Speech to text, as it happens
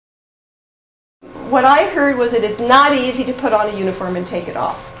what I heard was that it's not easy to put on a uniform and take it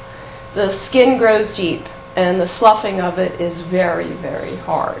off. The skin grows deep, and the sloughing of it is very, very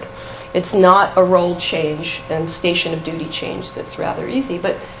hard. It's not a role change and station of duty change that's rather easy,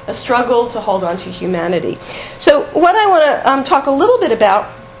 but a struggle to hold on to humanity. So what I want to talk a little bit about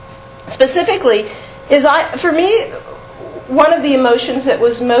specifically is, for me, one of the emotions that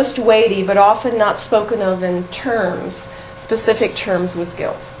was most weighty but often not spoken of in terms, specific terms, was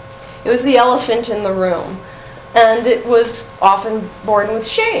guilt. It was the elephant in the room, and it was often born with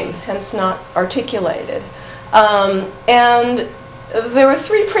shame, hence not articulated. And there were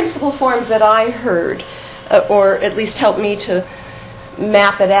three principal forms that I heard, or at least helped me to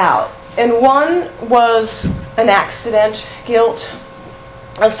map it out. And one was an accident guilt.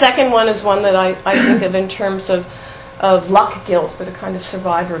 A second one is one that I think of in terms of luck guilt, but a kind of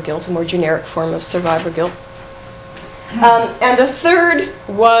survivor guilt, a more generic form of survivor guilt. And a third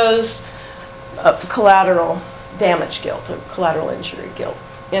was collateral damage guilt, or collateral injury guilt.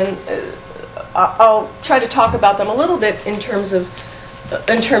 And I'll try to talk about them a little bit in terms of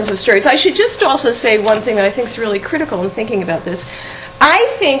stories. I should just also say one thing that I think is really critical in thinking about this.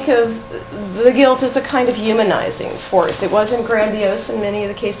 I think of the guilt as a kind of humanizing force. It wasn't grandiose in many of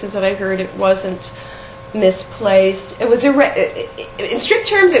the cases that I heard. It wasn't misplaced. It was in strict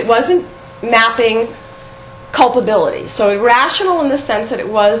terms, it wasn't mapping culpability. So irrational in the sense that it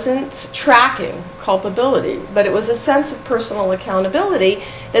wasn't tracking culpability, but it was a sense of personal accountability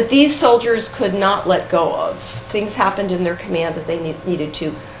that these soldiers could not let go of. Things happened in their command that they needed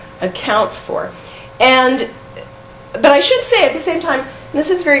to account for. But I should say at the same time, and this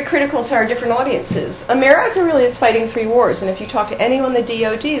is very critical to our different audiences, America really is fighting three wars, and if you talk to anyone in the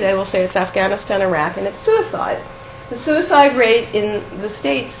DoD, they will say it's Afghanistan, Iraq, and it's suicide. The suicide rate in the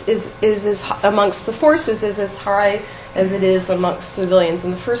States is amongst the forces is as high as it is amongst civilians.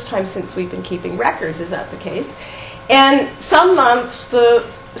 And the first time since we've been keeping records is that the case. And some months the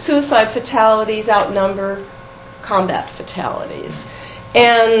suicide fatalities outnumber combat fatalities.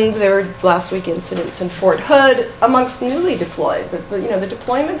 And there were last week incidents in Fort Hood amongst newly deployed. But the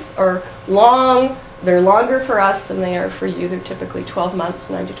deployments are long. They're longer for us than they are for you. They're typically 12 months,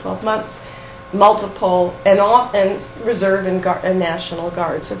 9 to 12 months. Multiple, and reserve and National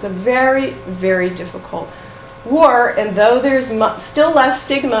Guard. So it's a very, very difficult war, and though there's still less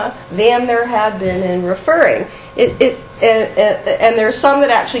stigma than there had been in referring, and there's some that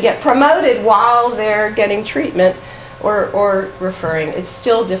actually get promoted while they're getting treatment or referring, it's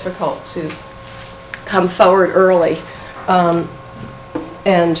still difficult to come forward early and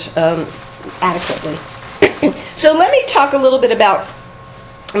adequately. So let me talk a little bit about,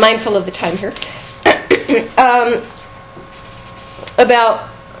 mindful of the time here, about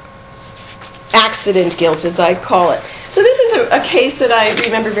accident guilt, as I call it. So this is a case that I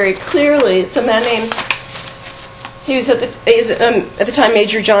remember very clearly. It's a man named, he was at the time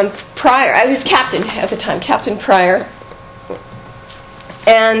Major John Pryor. I was captain at the time, Captain Pryor.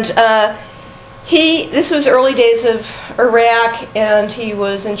 And this was early days of Iraq, and he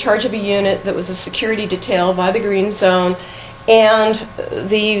was in charge of a unit that was a security detail by the Green Zone. And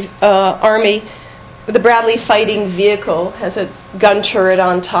the Army, the Bradley fighting vehicle, has a gun turret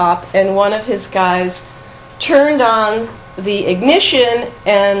on top, and one of his guys turned on the ignition,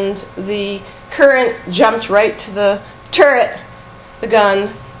 and the current jumped right to the turret, the gun,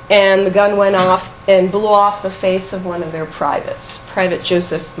 and the gun went off and blew off the face of one of their privates, Private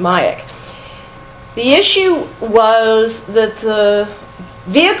Joseph Mayak. The issue was that the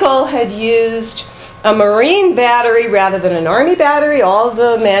vehicle had used a Marine battery rather than an Army battery. All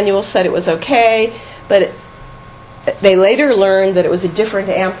the manuals said it was okay, but they later learned that it was a different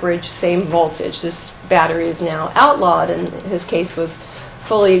amperage, same voltage. This battery is now outlawed, and his case was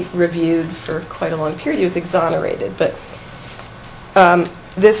fully reviewed for quite a long period. He was exonerated, but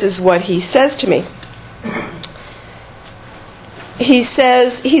this is what he says to me. He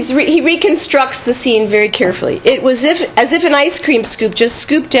says he reconstructs the scene very carefully. It was as if an ice cream scoop just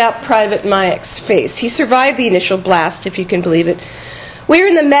scooped out Private Mayak's face. He survived the initial blast, if you can believe it. We were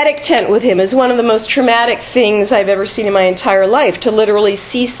in the medic tent with him. It was one of the most traumatic things I've ever seen in my entire life, to literally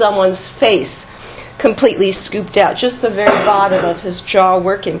see someone's face completely scooped out, just the very bottom of his jaw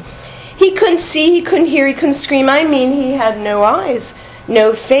working. He couldn't see, he couldn't hear, he couldn't scream. I mean, he had no eyes,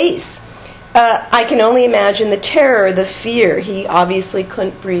 no face. I can only imagine the terror, the fear. He obviously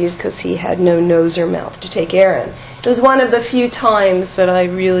couldn't breathe because he had no nose or mouth to take air in. It was one of the few times that I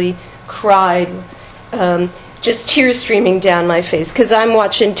really cried, just tears streaming down my face, because I'm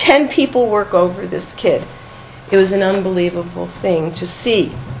watching 10 people work over this kid. It was an unbelievable thing to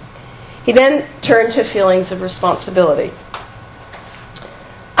see. He then turned to feelings of responsibility.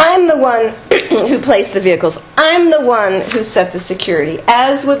 I'm the one who placed the vehicles. I'm the one who set the security.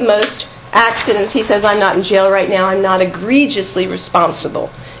 As with most accidents, he says, I'm not in jail right now. I'm not egregiously responsible.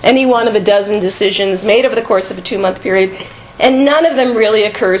 Any one of a dozen decisions made over the course of a 2-month period, and none of them really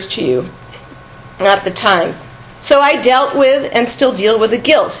occurs to you at the time. So I dealt with and still deal with the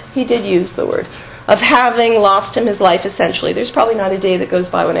guilt, he did use the word, of having lost him his life essentially. There's probably not a day that goes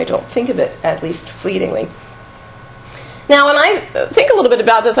by when I don't think of it, at least fleetingly. Now, when I think a little bit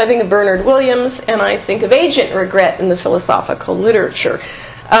about this, I think of Bernard Williams, and I think of agent regret in the philosophical literature,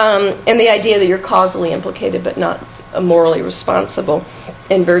 and the idea that you're causally implicated but not morally responsible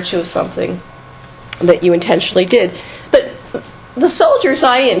in virtue of something that you intentionally did. But the soldiers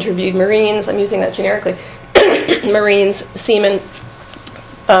I interviewed, Marines, I'm using that generically, Marines, seamen,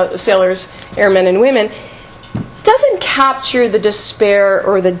 sailors, airmen, and women, doesn't capture the despair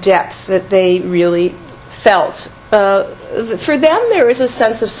or the depth that they really felt. For them, there was a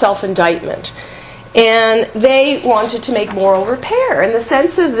sense of self-indictment, and they wanted to make moral repair. And the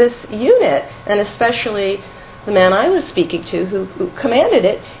sense of this unit, and especially the man I was speaking to who commanded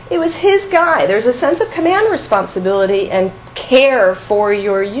it, it was his guy. There's a sense of command responsibility and care for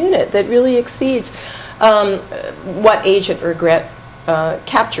your unit that really exceeds what agent regret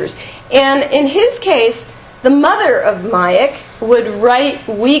captures. And in his case, the mother of Mayak would write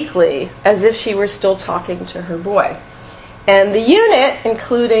weekly as if she were still talking to her boy. And the unit,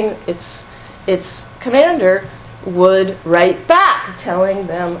 including its commander, would write back, telling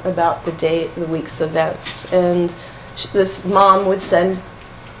them about the week's events. And this mom would send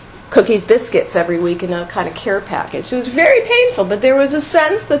cookies, biscuits every week in a kind of care package. It was very painful, but there was a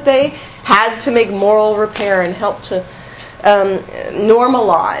sense that they had to make moral repair and help to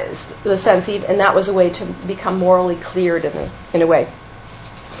normalize the sense, and that was a way to become morally cleared in a way.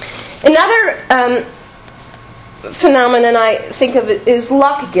 Another phenomenon I think of is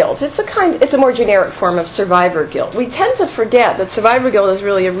luck guilt. It's a more generic form of survivor guilt. We tend to forget that survivor guilt is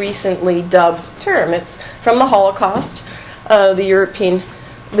really a recently dubbed term. It's from the Holocaust,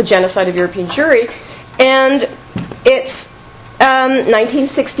 the genocide of European Jewry, and it's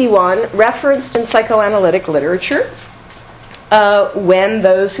 1961, referenced in psychoanalytic literature. When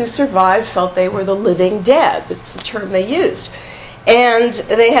those who survived felt they were the living dead. That's the term they used. And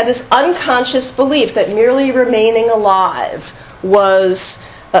they had this unconscious belief that merely remaining alive was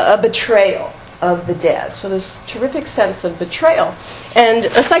a betrayal of the dead. So this terrific sense of betrayal. And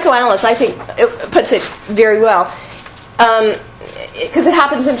a psychoanalyst, I think, puts it very well, because it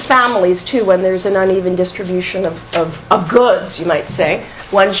happens in families, too, when there's an uneven distribution of goods, you might say.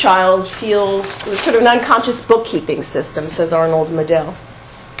 One child feels sort of an unconscious bookkeeping system, says Arnold Medell.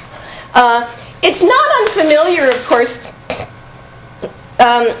 It's not unfamiliar, of course.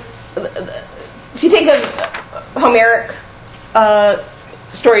 If you think of Homeric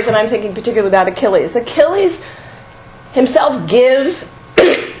stories, and I'm thinking particularly about Achilles. Achilles himself gives,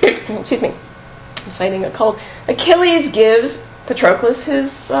 excuse me, I'm fighting a cold. Achilles gives Patroclus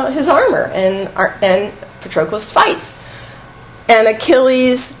his armor, and Patroclus fights. And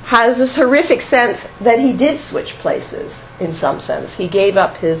Achilles has this horrific sense that he did switch places, in some sense. He gave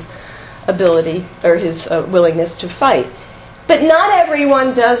up his ability, or his willingness to fight. But not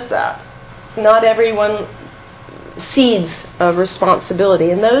everyone does that. Not everyone cedes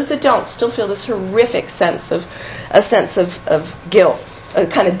responsibility. And those that don't still feel this horrific sense of guilt, a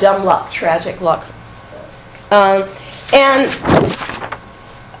kind of dumb luck, tragic luck. And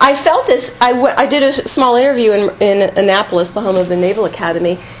I felt this. I did a small interview in Annapolis, the home of the Naval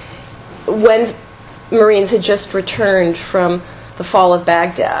Academy, when Marines had just returned from the fall of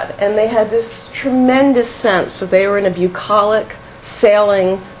Baghdad. And they had this tremendous sense that they were in a bucolic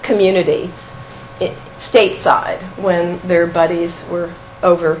sailing community stateside when their buddies were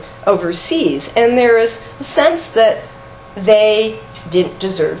overseas. And there is a sense that they didn't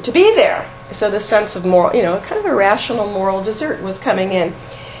deserve to be there. So the sense of moral, kind of irrational moral desert was coming in.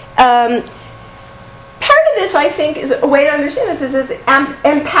 Part of this, I think, is a way to understand this is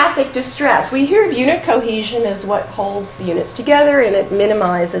empathic distress. We hear of unit cohesion as what holds units together, and it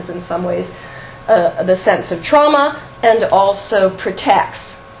minimizes, in some ways, the sense of trauma and also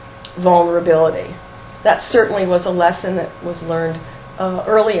protects vulnerability. That certainly was a lesson that was learned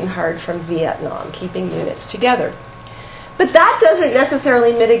early and hard from Vietnam, keeping units together. But that doesn't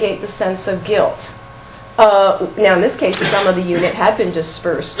necessarily mitigate the sense of guilt. Now, in this case, some of the unit had been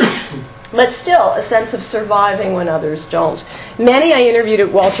dispersed. But still, a sense of surviving when others don't. Many I interviewed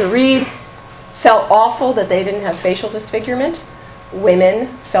at Walter Reed felt awful that they didn't have facial disfigurement. Women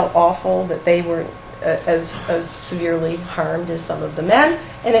felt awful that they were as severely harmed as some of the men.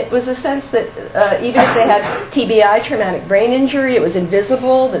 And it was a sense that even if they had TBI, traumatic brain injury, it was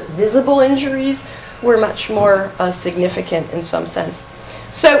invisible, that visible injuries were much more significant in some sense.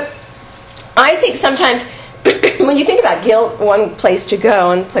 So I think sometimes when you think about guilt, one place to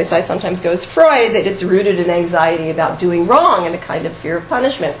go, and the place I sometimes go is Freud, that it's rooted in anxiety about doing wrong and a kind of fear of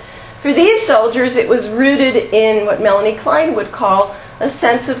punishment. For these soldiers, it was rooted in what Melanie Klein would call a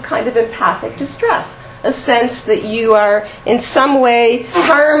sense of kind of empathic distress, a sense that you are in some way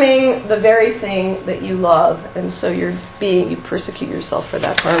harming the very thing that you love, and so you persecute yourself for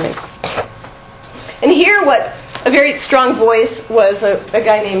that harming. And here what a very strong voice was a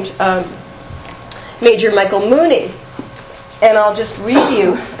guy named Major Michael Mooney. And I'll just read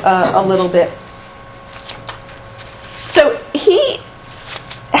you a little bit. So he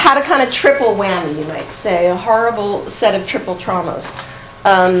had a kind of triple whammy, you might say, a horrible set of triple traumas.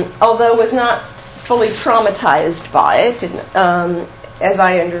 Although was not fully traumatized by it, as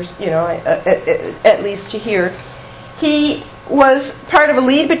I understand, at least to hear. He was part of a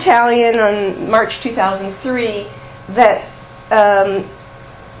lead battalion on March 2003 that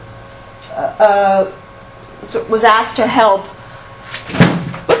was asked to help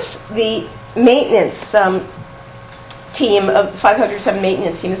the maintenance team of 507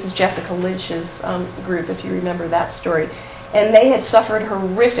 maintenance team. This is Jessica Lynch's group, if you remember that story. And they had suffered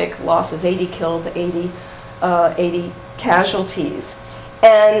horrific losses, 80 killed, 80 casualties.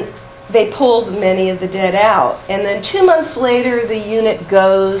 And they pulled many of the dead out. And then 2 months later, the unit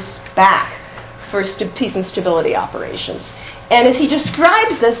goes back for peace and stability operations. And as he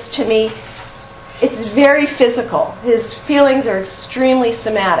describes this to me, it's very physical. His feelings are extremely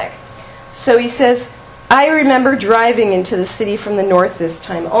somatic. So he says, I remember driving into the city from the north this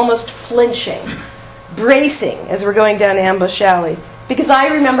time, almost flinching, bracing as we're going down Ambush Alley, because I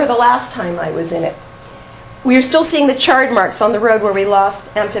remember the last time I was in it. We are still seeing the charred marks on the road where we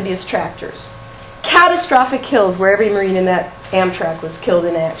lost amphibious tractors. Catastrophic kills where every Marine in that Amtrak was killed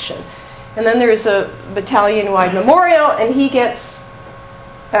in action. And then there's a battalion-wide memorial, and he gets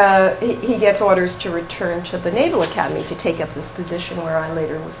orders to return to the Naval Academy to take up this position where I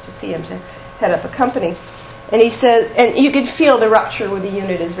later was to see him to head up a company. And he says, and you can feel the rupture with the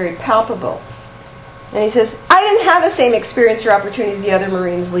unit is very palpable. And he says, I didn't have the same experience or opportunities as the other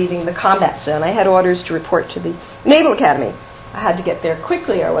Marines leaving the combat zone. I had orders to report to the Naval Academy. I had to get there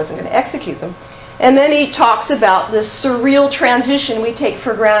quickly or I wasn't going to execute them. And then he talks about this surreal transition we take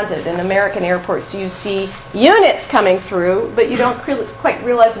for granted. In American airports, you see units coming through, but you don't quite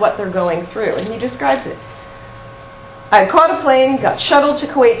realize what they're going through. And he describes it. I caught a plane, got shuttled to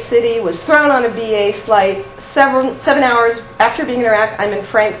Kuwait City, was thrown on a BA flight. 7 hours after being in Iraq, I'm in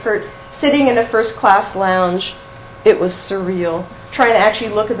Frankfurt, sitting in a first-class lounge. It was surreal. Trying to actually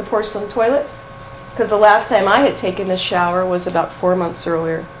look at the porcelain toilets, because the last time I had taken a shower was about 4 months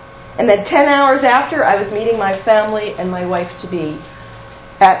earlier. And then 10 hours after, I was meeting my family and my wife-to-be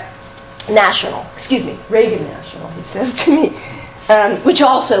at Reagan National, he says to me, which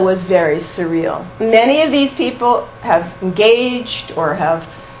also was very surreal. Many of these people have engaged or have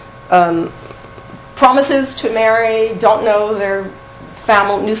promises to marry, don't know their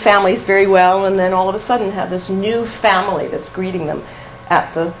new families very well, and then all of a sudden have this new family that's greeting them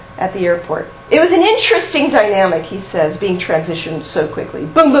at the airport. It was an interesting dynamic, he says, being transitioned so quickly.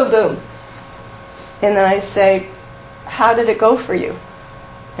 Boom, boom, boom. And then I say, how did it go for you?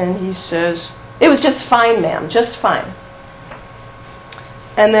 And he says, it was just fine, ma'am, just fine.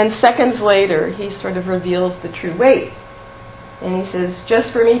 And then seconds later, he sort of reveals the true weight. And he says,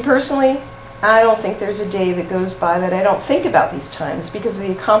 just for me personally, I don't think there's a day that goes by that I don't think about these times because of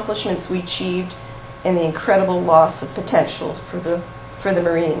the accomplishments we achieved and the incredible loss of potential for the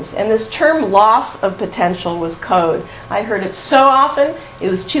Marines. And this term loss of potential was code. I heard it so often, it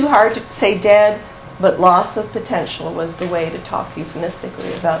was too hard to say dead, but loss of potential was the way to talk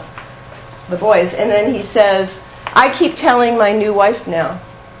euphemistically about the boys. And then he says, I keep telling my new wife now,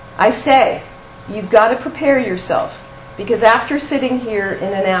 I say, you've got to prepare yourself, because after sitting here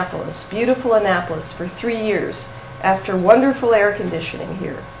in Annapolis, beautiful Annapolis, for 3 years, after wonderful air conditioning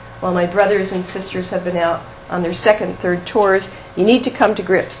here, while my brothers and sisters have been out on their second, third tours, you need to come to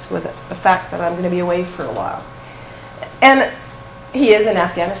grips with the fact that I'm going to be away for a while. And he is in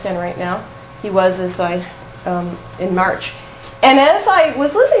Afghanistan right now. He was in March. And as I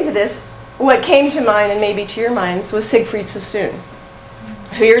was listening to this, what came to mind, and maybe to your minds, was Siegfried Sassoon.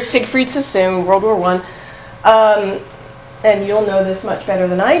 Here's Siegfried Sassoon, World War I. And you'll know this much better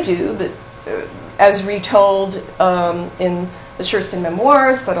than I do, but as retold in the Schurston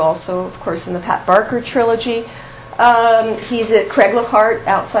memoirs, but also, of course, in the Pat Barker trilogy, He's at Craiglockhart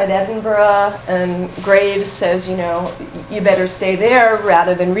outside Edinburgh, and Graves says, you better stay there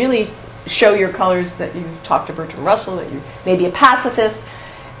rather than really show your colors that you've talked to Bertrand Russell, that you may be a pacifist.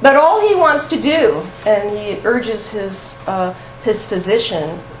 But all he wants to do, and he urges his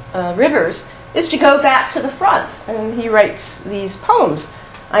physician, Rivers, is to go back to the front. And he writes these poems.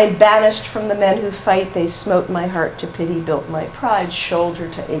 I'm banished from the men who fight. They smote my heart to pity, built my pride, shoulder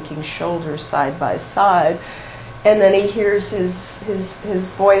to aching shoulder, side by side. And then he hears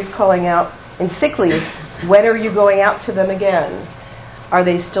his boys calling out in sick leave, when are you going out to them again? Are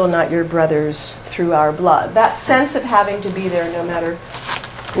they still not your brothers through our blood? That sense of having to be there no matter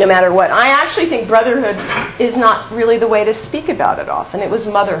what. I actually think brotherhood is not really the way to speak about it often. It was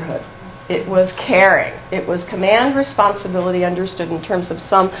motherhood. It was caring. It was command responsibility understood in terms of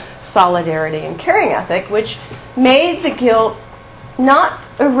some solidarity and caring ethic, which made the guilt not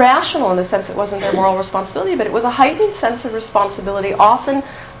irrational in the sense it wasn't their moral responsibility, but it was a heightened sense of responsibility, often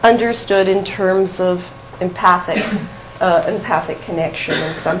understood in terms of empathic connection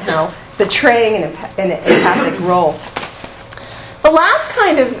and somehow betraying an empathic role. The last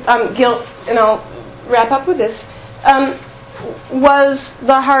kind of guilt, and I'll wrap up with this, was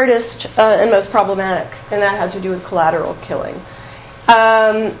the hardest and most problematic, and that had to do with collateral killing.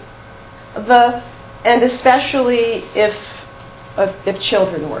 And especially if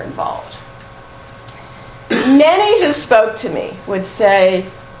children were involved. Many who spoke to me would say,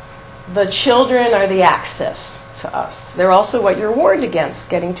 the children are the access to us. They're also what you're warned against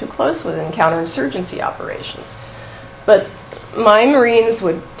getting too close with in counterinsurgency operations. But my Marines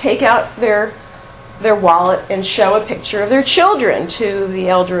would take out their wallet and show a picture of their children to the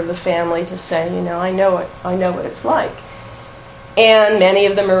elder of the family to say, I know what it's like. And many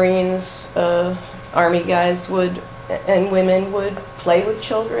of the Marines, Army guys and women would play with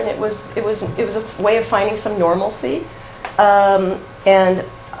children. It was a way of finding some normalcy. And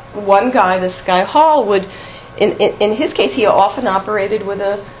one guy, this guy Hall, would, in his case, he often operated with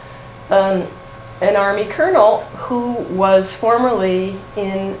an Army colonel who was formerly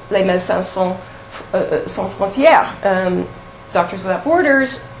in Les Médecins Sans Frontières, Doctors Without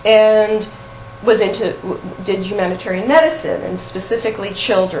Borders, and did humanitarian medicine, and specifically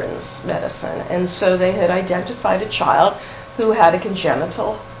children's medicine. And so they had identified a child who had a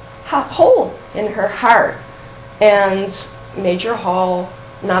congenital hole in her heart. And Major Hall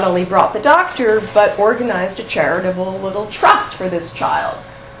not only brought the doctor, but organized a charitable little trust for this child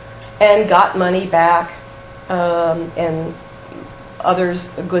and got money back and others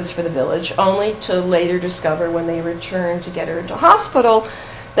goods for the village, only to later discover when they returned to get her into hospital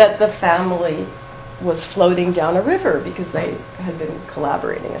that the family was floating down a river because they had been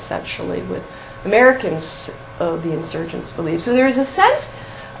collaborating essentially with Americans, the insurgents believed. So there's a sense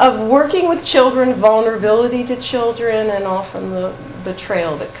of working with children, vulnerability to children, and often the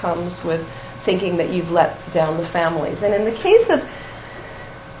betrayal that comes with thinking that you've let down the families. And in the case of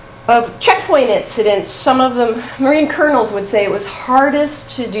checkpoint incidents, some of the Marine colonels would say it was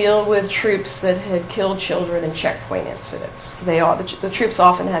hardest to deal with troops that had killed children in checkpoint incidents. The troops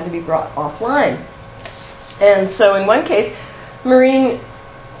often had to be brought offline. And so in one case, Marine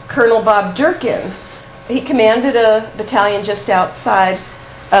Colonel Bob Durkin, he commanded a battalion just outside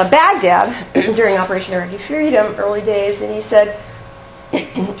Baghdad during Operation Iraqi Freedom, early days, and he said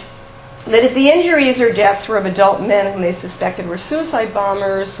that if the injuries or deaths were of adult men whom they suspected were suicide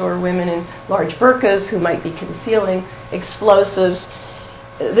bombers or women in large burqas who might be concealing explosives,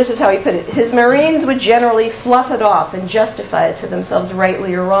 this is how he put it, his Marines would generally fluff it off and justify it to themselves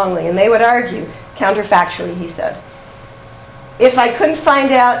rightly or wrongly. And they would argue, counterfactually, he said, if I couldn't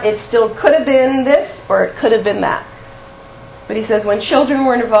find out, it still could have been this or it could have been that. But he says when children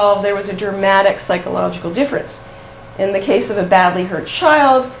were involved, there was a dramatic psychological difference. In the case of a badly hurt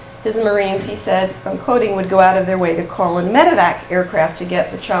child, his Marines, he said, I'm quoting, would go out of their way to call in medevac aircraft to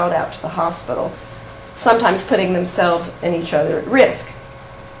get the child out to the hospital, sometimes putting themselves and each other at risk.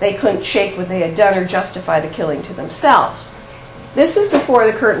 They couldn't shake what they had done or justify the killing to themselves. This was before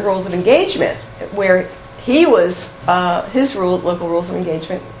the current rules of engagement, where he was, his rules, local rules of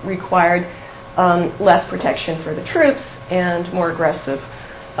engagement, required less protection for the troops and more aggressive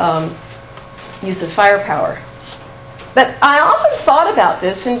use of firepower. But I often thought about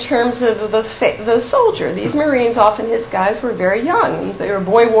this in terms of the soldier. These Marines, often his guys, were very young. They were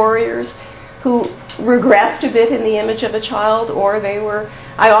boy warriors who regressed a bit in the image of a child, or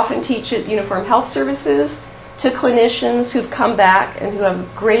I often teach at Uniform Health Services to clinicians who've come back and who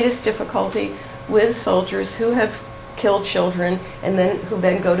have greatest difficulty with soldiers who have killed children and who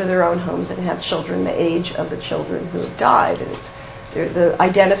then go to their own homes and have children the age of the children who have died. And it's The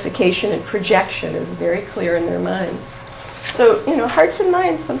identification and projection is very clear in their minds. So, hearts and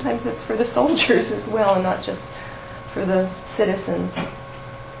minds, sometimes it's for the soldiers as well, and not just for the citizens.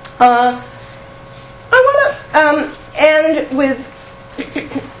 I want to end with,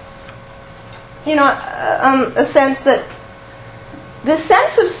 a sense that the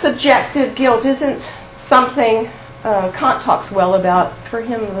sense of subjective guilt isn't something Kant talks well about. For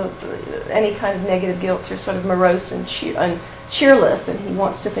him, any kind of negative guilt are sort of morose and cheerless, and he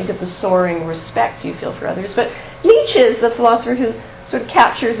wants to think of the soaring respect you feel for others. But Nietzsche is the philosopher who sort of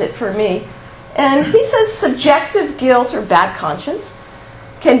captures it for me. And he says subjective guilt or bad conscience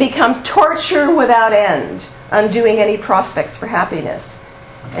can become torture without end, undoing any prospects for happiness.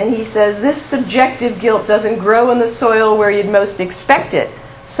 And he says this subjective guilt doesn't grow in the soil where you'd most expect it,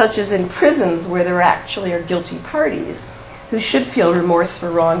 such as in prisons where there actually are guilty parties who should feel remorse for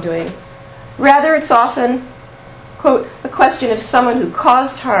wrongdoing. Rather, it's often, quote, a question of someone who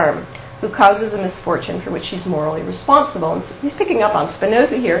caused harm, who causes a misfortune for which he's morally responsible. And so he's picking up on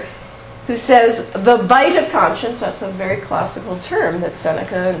Spinoza here, who says the bite of conscience, that's a very classical term that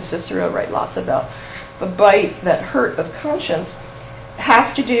Seneca and Cicero write lots about, the bite, that hurt of conscience,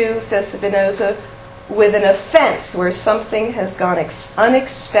 has to do, says Spinoza, with an offense where something has gone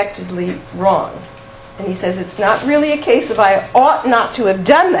unexpectedly wrong. And he says it's not really a case of I ought not to have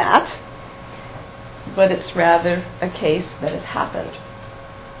done that, but it's rather a case that it happened.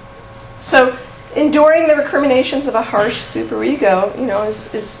 So enduring the recriminations of a harsh superego,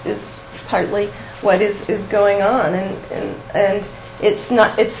 is partly what is going on, and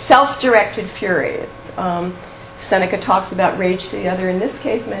it's self-directed fury. Seneca talks about rage to the other. In this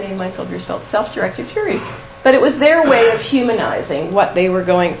case, many of my soldiers felt self-directed fury, but it was their way of humanizing what they were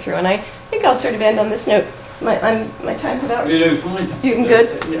going through. And I think I'll sort of end on this note. My time's about. You're doing fine. You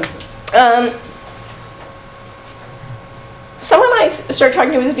good? Yeah. Someone I started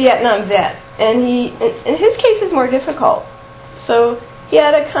talking to was a Vietnam vet, and in his case, is more difficult. So he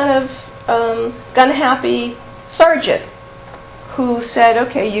had a kind of gun-happy sergeant who said,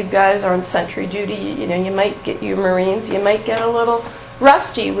 okay, you guys are on sentry duty, you might get, you Marines, you might get a little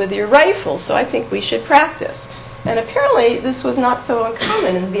rusty with your rifle, so I think we should practice. And apparently this was not so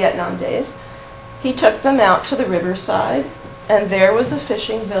uncommon in Vietnam days. He took them out to the riverside, and there was a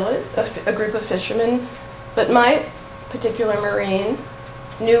fishing village, a group of fishermen, but my particular Marine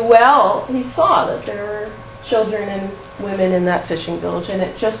knew well, he saw that there were children and women in that fishing village, and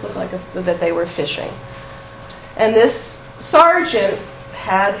it just looked like that they were fishing. And this sergeant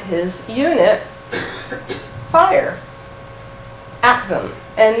had his unit fire at them.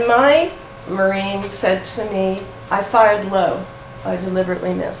 And my Marine said to me, I fired low. I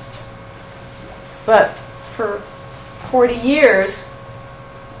deliberately missed. But for 40 years,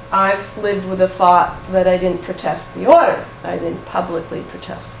 I've lived with the thought that I didn't protest the order. I didn't publicly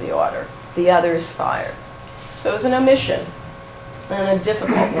protest the order. The others fired. So it was an omission, and a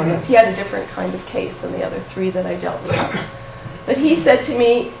difficult one. He had a different kind of case than the other three that I dealt with. But he said to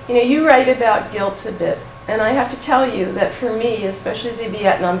me, you write about guilt a bit, and I have to tell you that for me, especially as a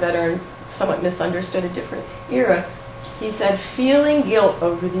Vietnam veteran, somewhat misunderstood a different era, he said feeling guilt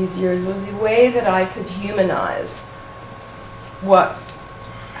over these years was a way that I could humanize what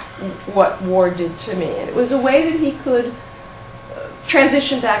war did to me. And it was a way that he could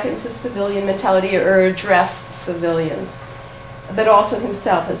transition back into civilian mentality or address civilians, but also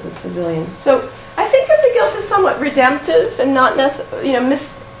himself as a civilian. So I think of the guilt as somewhat redemptive and not necessarily,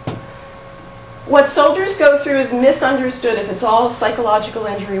 what soldiers go through is misunderstood if it's all psychological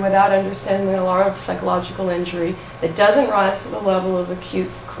injury without understanding a lot of psychological injury that doesn't rise to the level of acute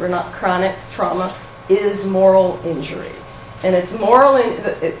chronic trauma is moral injury. And it's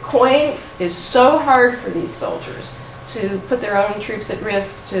coin is so hard for these soldiers to put their own troops at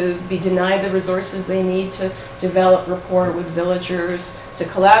risk, to be denied the resources they need to develop rapport with villagers, to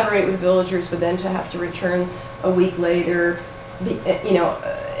collaborate with villagers, but then to have to return a week later,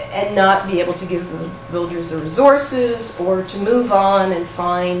 and not be able to give the villagers the resources, or to move on and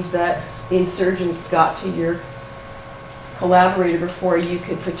find that the insurgents got to your collaborator before you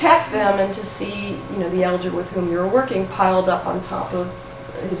could protect them, and to see, the elder with whom you were working piled up on top of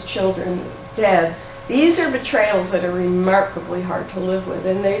his children dead. These are betrayals that are remarkably hard to live with,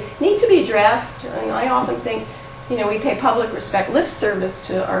 and they need to be addressed. And I often think, we pay public respect, lip service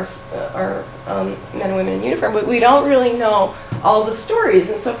to our men and women in uniform, but we don't really know all the stories.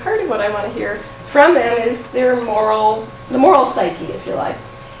 And so part of what I want to hear from them is the moral psyche, if you like.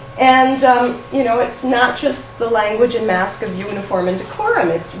 And, it's not just the language and mask of uniform and decorum.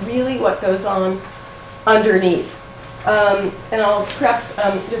 It's really what goes on underneath. And I'll perhaps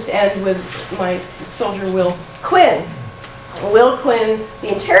just end with my soldier Will Quinn, Will Quinn,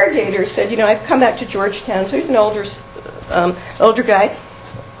 the interrogator, said, I've come back to Georgetown. So he's an older guy.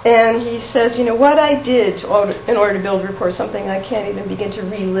 And he says, what I did in order to build rapport is something I can't even begin to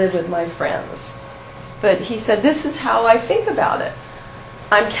relive with my friends. But he said, this is how I think about it.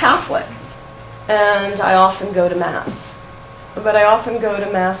 I'm Catholic, and I often go to Mass. But I often go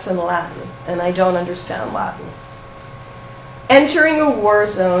to Mass in Latin, and I don't understand Latin. Entering a war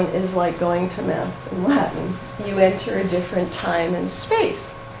zone is like going to Mass in Latin. You enter a different time and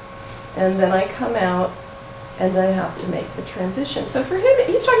space. And then I come out, and I have to make the transition. So for him,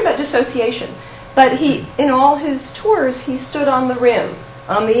 he's talking about dissociation. But in all his tours, he stood on the rim,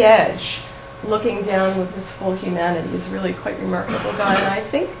 on the edge, looking down with his full humanity. He's really quite a remarkable guy. And I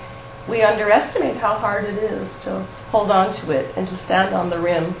think we underestimate how hard it is to hold on to it and to stand on the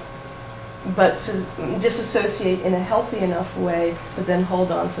rim, but to disassociate in a healthy enough way, but then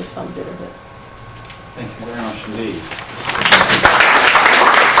hold on to some bit of it. Thank you very much indeed.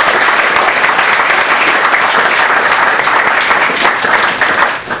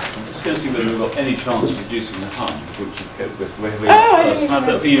 Going to see whether we've got any chance of reducing the hum, which you've coped with where we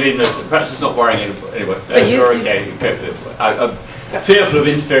perhaps it's not worrying anyway. You're okay. You cope with it. I'm fearful of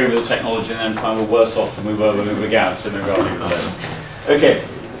interfering with the technology and then find we're worse off than we were when we began. So maybe I'll leave it there. Okay.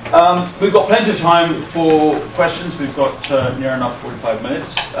 We've got plenty of time for questions. We've got near enough 45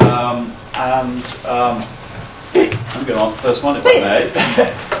 minutes. I'm going to ask the first one, if I may.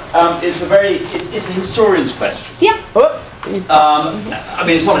 It's a historian's question. Yeah. I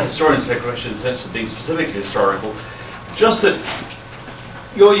mean, it's not a historian's question in the sense of being specifically historical. Just that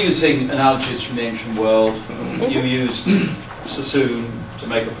you're using analogies from the ancient world. You used Sassoon to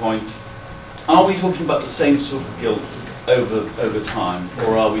make a point. Are we talking about the same sort of guilt over time,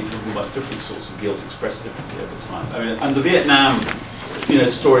 or are we talking about different sorts of guilt expressed differently over time? I mean, and the Vietnam,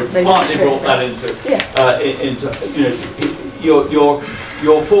 story partly brought that into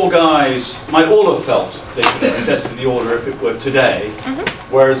your four guys might all have felt they could have contested the order if it were today,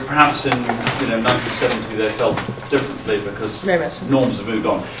 whereas perhaps in 1970 they felt differently because norms have moved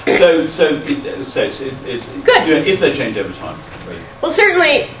on. So it's good. If they change over time. Well,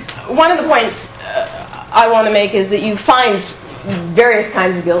 certainly one of the points I want to make is that you find various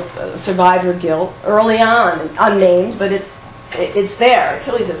kinds of guilt, survivor guilt, early on, unnamed, but it's there.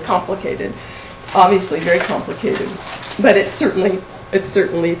 Achilles is complicated, obviously very complicated, but it's certainly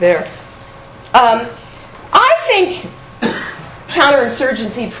there. I think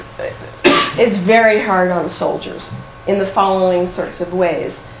counterinsurgency is very hard on soldiers in the following sorts of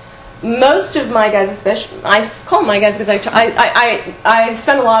ways. Most of my guys, especially, I call them my guys because I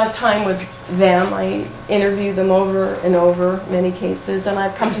spend a lot of time with them. I interview them over and over, many cases, and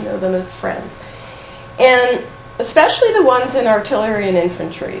I've come to know them as friends. And especially the ones in artillery and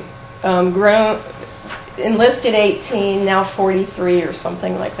infantry, enlisted 18, now 43 or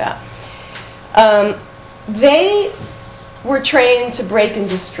something like that. They were trained to break and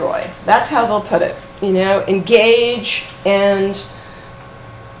destroy. That's how they'll put it. Engage and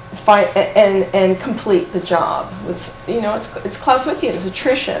fight and complete the job. It's Clausewitzian, it's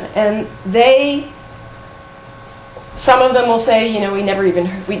attrition, and some of them will say, we never read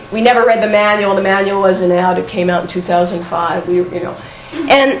the manual. The manual wasn't out. It came out in 2005.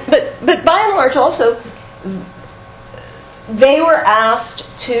 But by and large, also, they were asked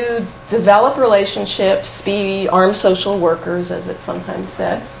to develop relationships, be armed social workers, as it's sometimes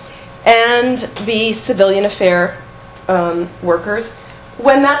said, and be civilian affair workers.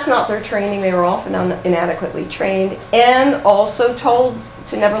 When that's not their training, they were often inadequately trained, and also told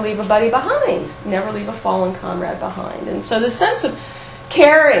to never leave a buddy behind, never leave a fallen comrade behind. And so the sense of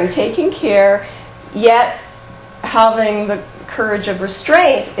caring, taking care, yet having the courage of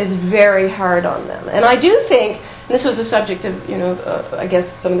restraint is very hard on them. And I do think, and this was the subject of, I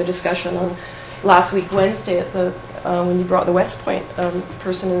guess some of the discussion on last week Wednesday at when you brought the West Point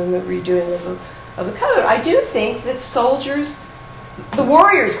person in the redoing of the code. I do think that soldiers, the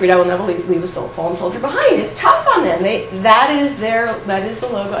warriors' creed, I will never leave a fallen soldier behind, is tough on them. That is the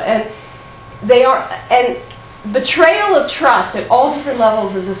logo, and betrayal of trust at all different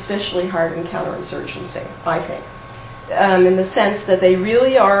levels is especially hard in counterinsurgency, I think. In the sense that they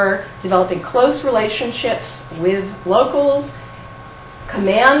really are developing close relationships with locals.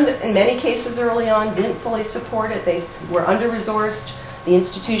 Command, in many cases early on, didn't fully support it. They were under-resourced. The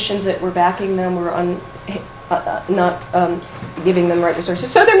institutions that were backing them were not giving them right resources.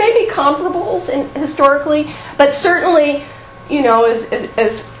 So there may be comparables historically, but certainly,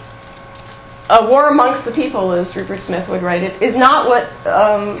 as a war amongst the people, as Rupert Smith would write it, is not what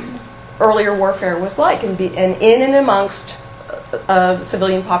earlier warfare was like, and in and amongst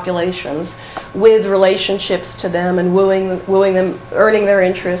civilian populations with relationships to them and wooing them, earning their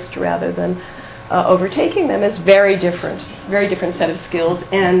interest rather than overtaking them is very different set of skills,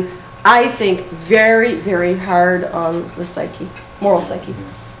 and I think very, very hard on the psyche, moral psyche.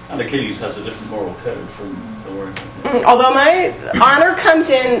 And Achilles has a different moral code from the Warrior. Although my honor comes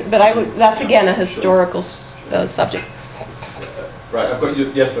in, but that's again a historical subject. Right, I've got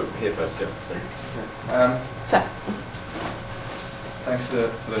you. Yes, but here first. Yeah. So. Thanks for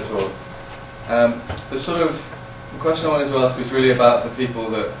this all. The question I wanted to ask was really about the people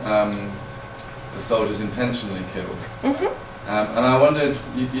that the soldiers intentionally killed. Mm-hmm. And I wondered,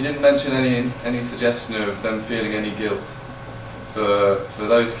 you didn't mention any suggestion of them feeling any guilt for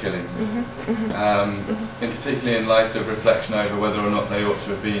those killings, mm-hmm. Mm-hmm. In particularly in light of reflection over whether or not they ought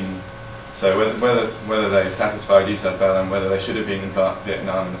to have been. So whether they satisfied Yusuf Bell and whether they should have been in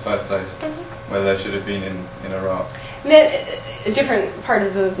Vietnam in the first place, mm-hmm. whether they should have been in Iraq. A different part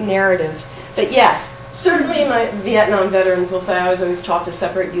of the narrative. But yes, certainly my Vietnam veterans will say I was always taught to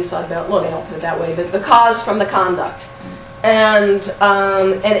separate use on well, they don't put it that way, but the cause from the conduct. And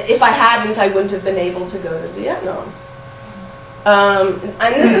if I hadn't, I wouldn't have been able to go to Vietnam.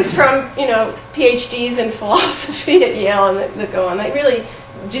 And this is from, PhDs in philosophy at Yale and that go on. They really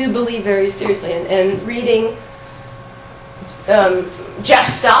do believe very seriously. And reading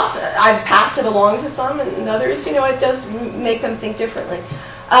Jeff's stuff, I've passed it along to some and others, it does make them think differently.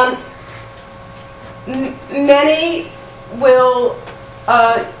 Many will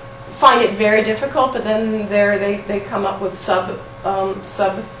find it very difficult, but then they come up with sub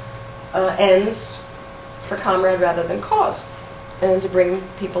ends for comrade rather than cause, and to bring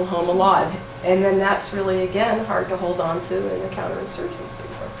people home alive. And then that's really, again, hard to hold on to in the counterinsurgency.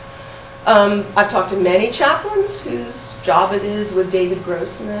 I've talked to many chaplains whose job it is with David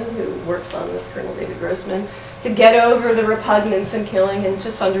Grossman, who works on this, Colonel David Grossman, to get over the repugnance in killing and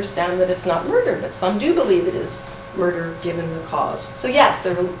just understand that it's not murder, but some do believe it is murder given the cause. So yes,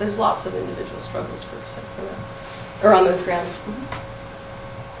 there's lots of individual struggles for sex or on those grounds.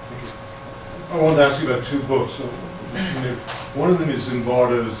 I wanted to ask you about two books. So, one of them is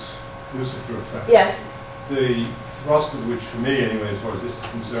Zimbardo's Lucifer Effect. Yes. The thrust of which, for me anyway, as far as this is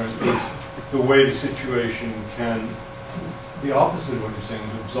concerned, is the way the situation can, the opposite of what you're saying,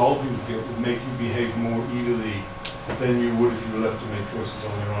 would absolve you of guilt, would make you behave more evilly than you would if you were left to make choices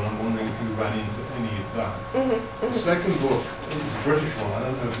on your own. I'm wondering if you ran into any of that. Mm-hmm, mm-hmm. The second book is a British one. I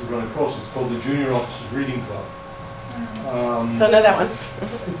don't know if you've run across it. It's called The Junior Officers Reading Club. Don't know that one.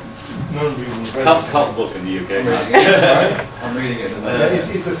 None of you will have read it. Cult book in the UK. Right? I'm reading it.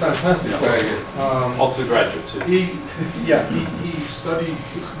 It's a fantastic book. Oxford graduate too. He studied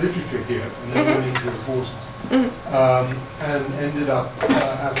literature here and then went into the forces. And ended up,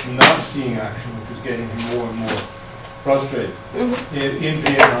 after not seeing action, which was getting him more and more frustrated, in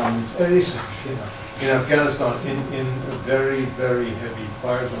Vietnam, in Afghanistan, in a very, very heavy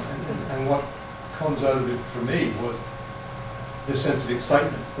fire zone. And what comes out of it for me was this sense of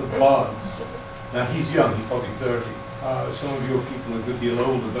excitement that bonds. Now he's young, he's probably 30. Some of your people are a good deal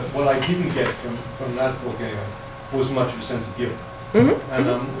older, but what I didn't get from that book anyway was much of a sense of guilt. And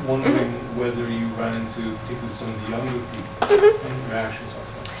I'm wondering whether you ran into, particularly some of the younger people, in reactions like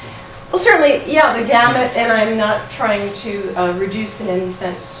that. Well, certainly, the gamut, and I'm not trying to reduce in any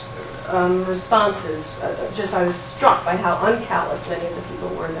sense responses. Just I was struck by how uncallous many of the people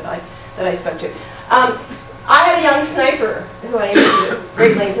were that I spoke to. I had a young sniper who I interviewed at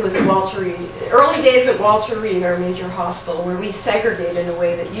great length who was at Walter Reed. Early days at Walter Reed, our major hospital, where we segregate in a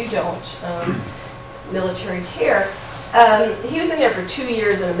way that you don't, military care. He was in there for 2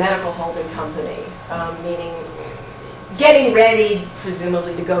 years in a medical holding company, meaning getting ready,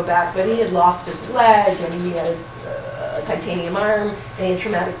 presumably, to go back, but he had lost his leg, and he had a titanium arm, and he had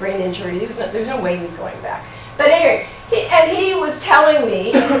traumatic brain injury. There's no way he was going back. But anyway, he was telling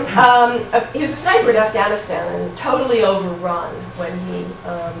me, he was a sniper in Afghanistan and totally overrun when he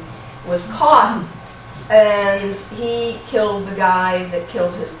was caught. And he killed the guy that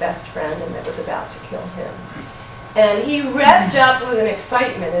killed his best friend and that was about to kill him. And he revved up with an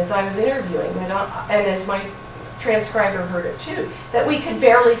excitement as I was interviewing, and as my transcriber heard it too, that we could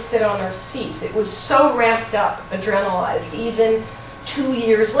barely sit on our seats. It was so ramped up, adrenalized, even 2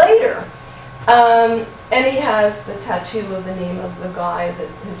 years later. And he has the tattoo of the name of the guy,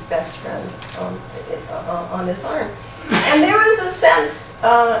 his best friend, on his arm. And there was a sense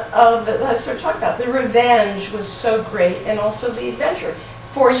of, as I sort of talked about, the revenge was so great, and also the adventure.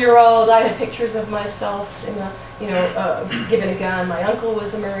 4-year-old, I had pictures of myself in given a gun. My uncle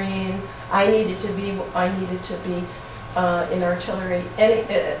was a Marine. I needed to be in artillery and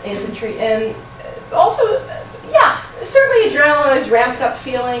infantry, and also, certainly adrenaline is ramped up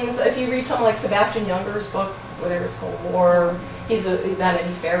feelings. If you read something like Sebastian Junger's book, whatever it's called, War, he's a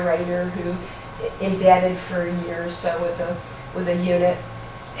Vanity Fair writer who embedded for a year or so with a unit.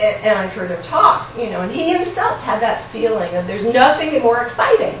 And I've heard him talk, and he himself had that feeling of there's nothing more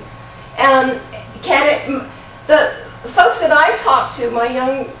exciting. And the folks that I talk to, my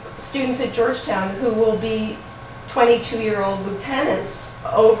young students at Georgetown, who will be 22-year-old lieutenants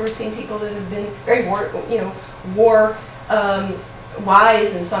overseeing people that have been very war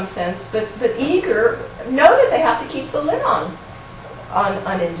wise in some sense, but eager, know that they have to keep the lid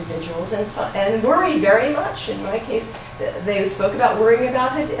on individuals and worry very much. In my case, they spoke about worrying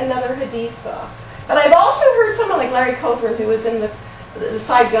about another Hadith. But I've also heard someone like Larry Coburn, who was in the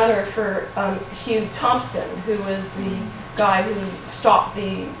side gunner for Hugh Thompson, who was the guy who stopped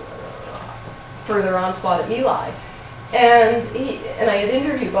the further onslaught at My Lai. And I had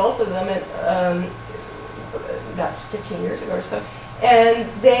interviewed both of them about 15 years ago or so. And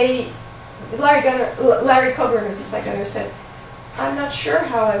Larry Coburn, who's the side gunner, said, I'm not sure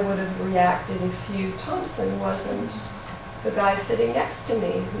how I would have reacted if Hugh Thompson wasn't the guy sitting next to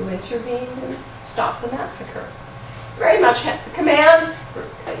me who intervened and stopped the massacre. Very much command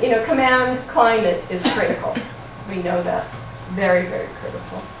climate is critical. We know that. Very, very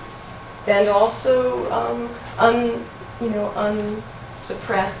critical. And also,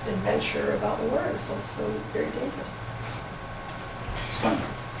 unsuppressed adventure about war is also very dangerous. Simon.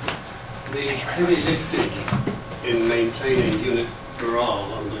 The heavy lifting in maintaining unit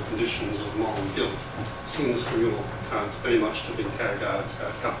morale under conditions of moral guilt seems, from your account, very much to have been carried out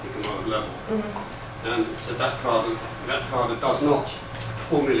at company command level. Mm-hmm. And so that cadre does not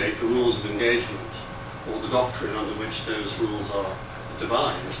formulate the rules of engagement or the doctrine under which those rules are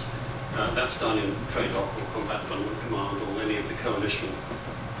devised. That's done in TRADOC or Combat Development Command or any of the coalition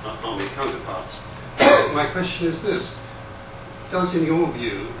army counterparts. My question is this. Does, in your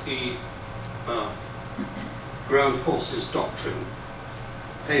view, the ground forces doctrine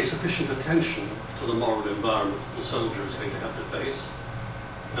pay sufficient attention to the moral environment the soldier is going to have to face?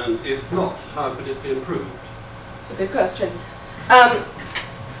 And if not, how could it be improved? It's a good question.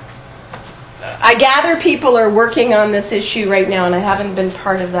 I gather people are working on this issue right now, and I haven't been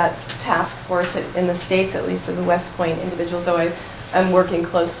part of that task force in the States, at least of the West Point individuals, though I'm working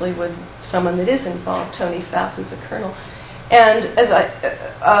closely with someone that is involved, Tony Pfaff, who's a colonel. And as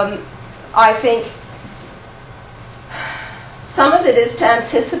I think some of it is to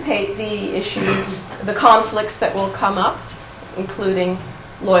anticipate the issues, the conflicts that will come up, including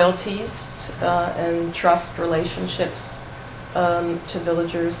loyalties and trust relationships to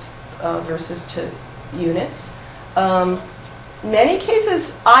villagers versus to units. Many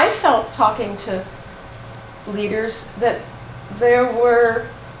cases, I felt talking to leaders that there were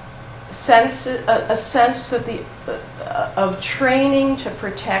a sense of training to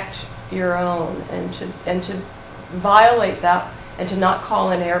protect your own and to violate that and to not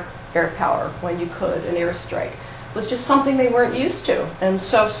call in air power when you could, an airstrike, was just something they weren't used to. And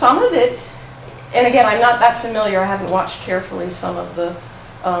so some of it, and again, I'm not that familiar, I haven't watched carefully some of the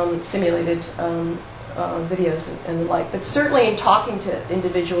simulated videos and the like, but certainly in talking to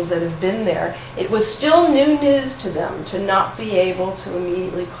individuals that have been there, it was still new news to them to not be able to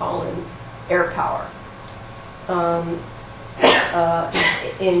immediately call in air power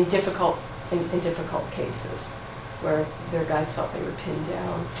in difficult cases where their guys felt they were pinned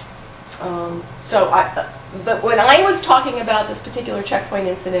down. But when I was talking about this particular checkpoint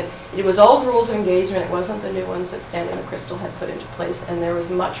incident, it was old rules of engagement. It wasn't the new ones that Stanley McChrystal had put into place, and there was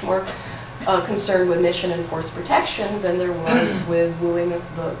much more concern with mission and force protection than there was with wooing of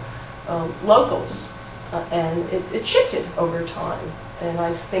the locals. And it shifted over time. And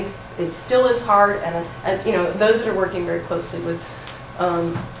I think it still is hard. And those that are working very closely with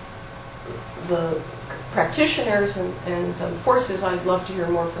the practitioners and forces, I'd love to hear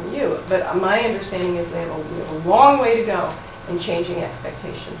more from you. But my understanding is they have a long way to go in changing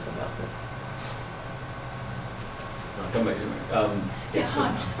expectations about this. Come back.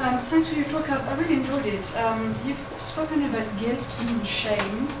 Hi. Thanks for your talk. I really enjoyed it. You've spoken about guilt and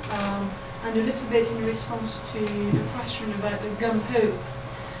shame, and a little bit in response to the question about the gung-ho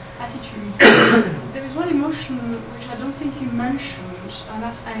attitude. There is one emotion which I don't think you mentioned, and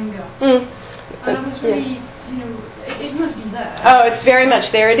that's anger. And I was really, it must be there. Oh, it's very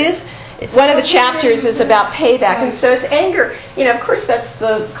much there. It is. One of the chapters is about payback, and so it's anger. Of course, that's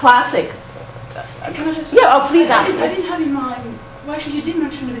the classic. Can I just? Yeah. Oh, please ask. I didn't have in mind. Well, actually, you did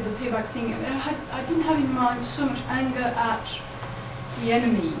mention a bit the payback thing. I didn't have in mind so much anger at the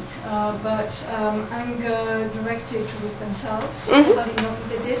enemy, but anger directed towards themselves, Mhm. having known what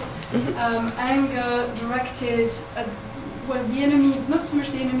they did. Anger directed at, well, the enemy, not so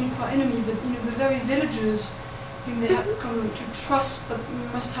much the enemy for enemy, but the very villagers whom they have come to trust, but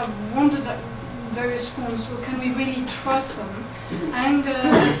must have wondered at various forms. Well, can we really trust them? Anger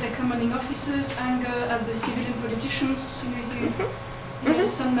at the commanding officers, anger at the civilian politicians, who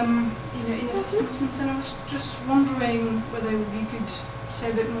send them, in the first instance. And I was just wondering whether you could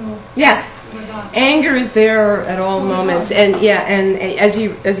say a bit more. Yes. About that. Anger is there at all All the moments, time. and as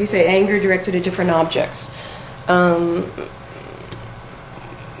you say, anger directed at different objects.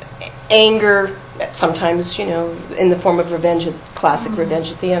 Anger, sometimes in the form of revenge, classic revenge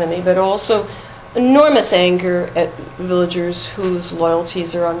at the enemy, but also enormous anger at villagers whose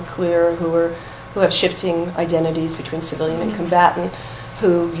loyalties are unclear, who have shifting identities between civilian and combatant,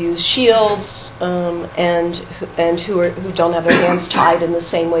 who use shields, and who don't have their hands tied in the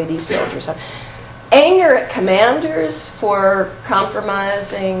same way these soldiers have. Anger at commanders for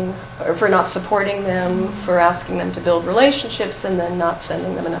compromising, or for not supporting them, for asking them to build relationships and then not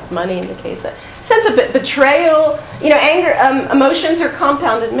sending them enough money in the case that sense of betrayal. Anger, emotions are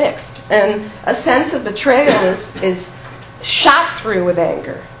compounded, mixed, and a sense of betrayal is shot through with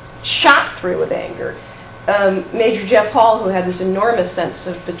anger. Major Jeff Hall, who had this enormous sense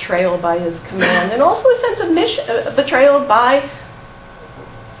of betrayal by his command, and also a sense of betrayal by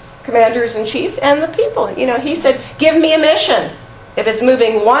commanders-in-chief and the people. He said, give me a mission. If it's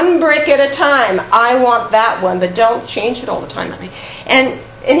moving one brick at a time, I want that one, but don't change it all the time. And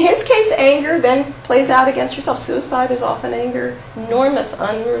in his case, anger then plays out against yourself. Suicide is often anger, enormous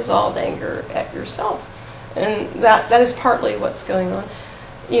unresolved anger at yourself. And that is partly what's going on.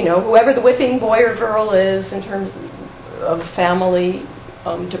 Whoever the whipping boy or girl is in terms of family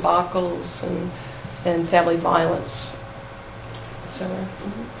debacles and family violence, etc.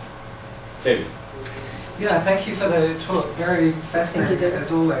 David. Yeah, thank you for the talk. Very fascinating,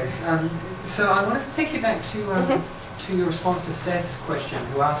 as always. So I wanted to take you back to your response to Seth's question,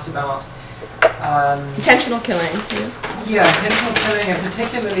 who asked about intentional killing. Yeah, intentional killing, and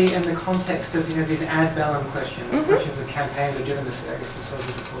particularly in the context of these ad bellum questions, questions of campaign legitimacy, I guess is sort of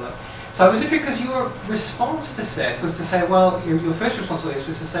what you call it. So I was interested because your response to Seth was to say, well, your first response to this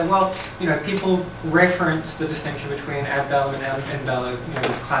was to say, well, people reference the distinction between ad bellum and in bello,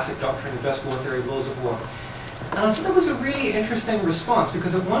 this classic doctrine of just war theory, laws of war. And I thought that was a really interesting response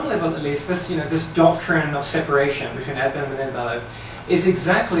because at one level, at least, this doctrine of separation between ad bellum and in bello is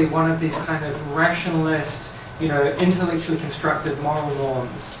exactly one of these kind of rationalist, intellectually constructed moral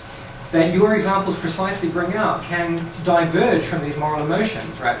norms that your examples precisely bring out can diverge from these moral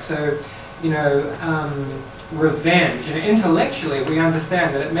emotions, right? So, revenge. Intellectually, we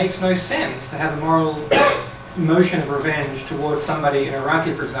understand that it makes no sense to have a moral emotion of revenge towards somebody in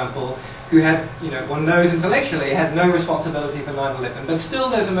Iraqi, for example, who had, one knows intellectually had no responsibility for 9/11, but still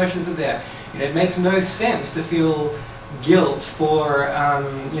those emotions are there. It makes no sense to feel guilt for,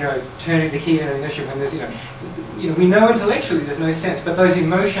 turning the key in an issue when there's, we know intellectually there's no sense, but those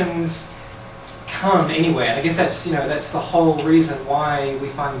emotions come anyway. And I guess that's, that's the whole reason why we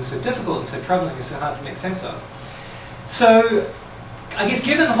find them so difficult and so troubling and so hard to make sense of. So, I guess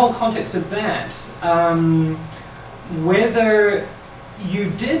given the whole context of that, whether you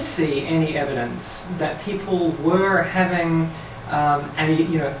did see any evidence that people were having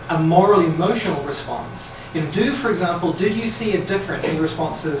a moral emotional response. For example, did you see a difference in the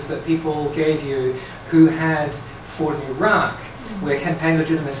responses that people gave you who had fought in Iraq, where campaign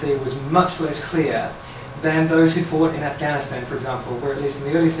legitimacy was much less clear, than those who fought in Afghanistan, for example, where at least in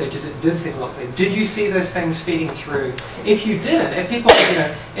the early stages it did seem a lot clearer? Did you see those things feeding through? If you did, if people,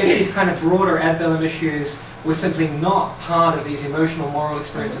 if these kind of broader ad bellum issues were simply not part of these emotional, moral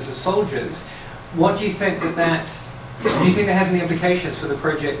experiences of soldiers, what do you think do you think that has any implications for the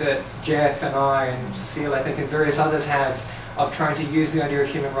project that Jeff and I and Cecile, I think, and various others have of trying to use the idea of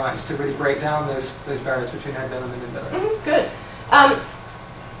human rights to really break down those barriers between ad bellum and in bellum? Good.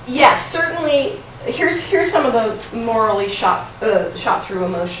 Yes, certainly. Here's some of the morally shot through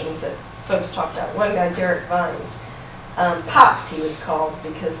emotions that folks talked about. One guy, Derek Vines, Pops, he was called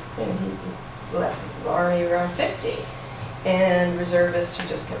because he left the army around 50, and reservists who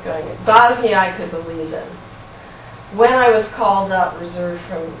just kept going. Bosnia, I could believe in. When I was called up, reserved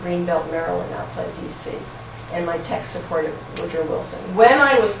from Greenbelt, Maryland, outside D.C., and my tech supported Woodrow Wilson. When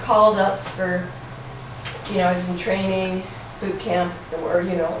I was called up for, I was in training, boot camp, or,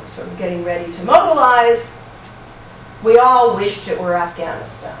 sort of getting ready to mobilize, we all wished it were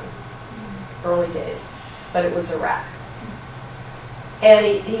Afghanistan, early days, but it was Iraq. And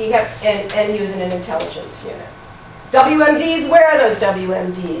he was in an intelligence unit. WMDs, where are those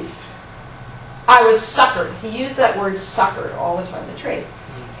WMDs? I was suckered. He used that word suckered all the time to trade.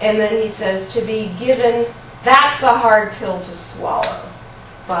 And then he says, to be given, that's the hard pill to swallow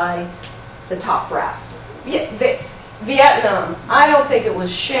by the top brass. Vietnam, I don't think it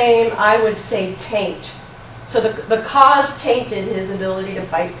was shame. I would say taint. So the cause tainted his ability to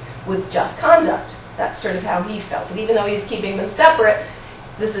fight with just conduct. That's sort of how he felt it. Even though he's keeping them separate,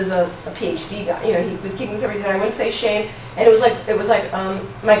 this is a PhD guy. You know, he was keeping them separate. I wouldn't say shame. And it was like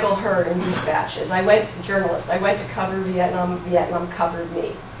Michael Hurd in Dispatches. I went to cover Vietnam. Vietnam covered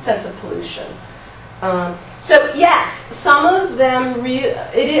me. Sense of pollution. So yes, some of them.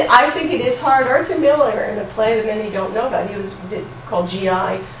 I think it is hard. Arthur Miller, in a play that many don't know about, called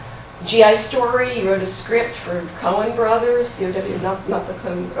GI Story. He wrote a script for Coen Brothers, COW, not the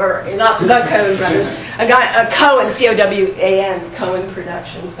Coen, or not the Coen Brothers. A Coen, COWAN, Coen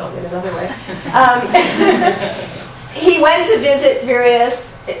Productions, spelled it another way. He went to visit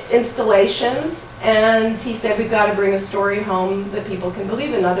various installations, and he said, we've got to bring a story home that people can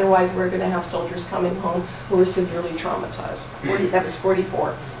believe in, otherwise we're going to have soldiers coming home who are severely traumatized. That was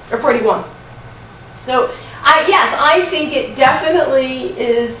 44, or 41. So, yes, I think it definitely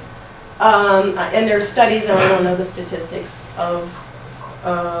is, and there are studies, and I don't know the statistics, of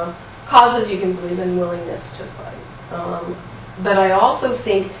causes you can believe in, willingness to fight. But I also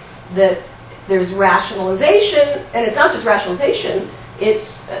think that there's rationalization, and it's not just rationalization,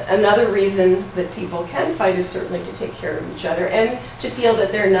 it's another reason that people can fight is certainly to take care of each other and to feel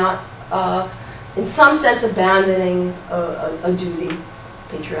that they're not, in some sense, abandoning a duty,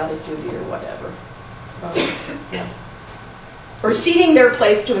 patriotic duty or whatever. Yeah. Or ceding their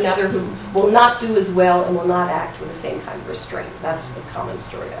place to another who will not do as well and will not act with the same kind of restraint. That's the common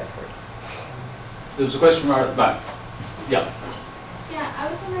story I've heard. There was a question right at the back. Yeah. Yeah, I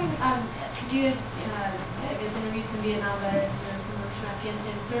was wondering, could you, I guess, interviewed some Vietnam veterans and some ones from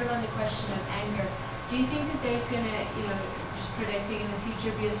Afghanistan, sort of on the question of anger. Do you think that there's going to, just predicting in the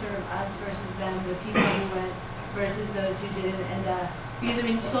future, be a sort of us versus them, the people who went versus those who didn't? And because,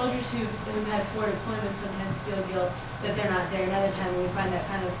 soldiers who've had 4 deployments sometimes feel guilt that they're not there another time, and we find that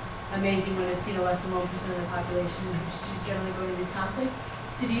kind of amazing when it's, less than 1% of the population who's generally going to these conflicts.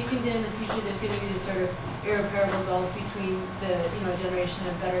 So do you think that in the future there's going to be this sort of irreparable gulf between the generation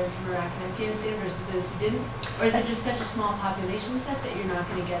of veterans from Iraq and Afghanistan versus those who didn't? Or is it just such a small population set that you're not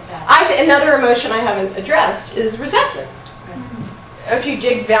going to get that? Another emotion I haven't addressed is resentment. Right. If you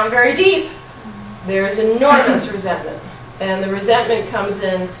dig down very deep, there's enormous resentment. And the resentment comes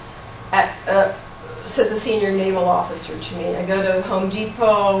in says a senior naval officer to me. I go to Home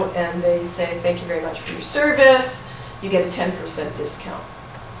Depot and they say, thank you very much for your service. You get a 10% discount.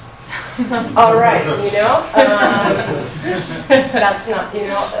 All right, that's not,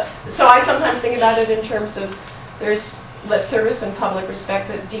 So I sometimes think about it in terms of there's lip service and public respect,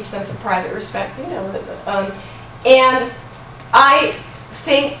 but a deep sense of private respect, And I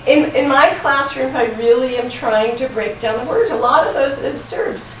think in my classrooms, I really am trying to break down the words. A lot of those that have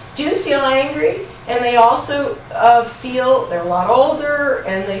served do feel angry, and they also feel they're a lot older,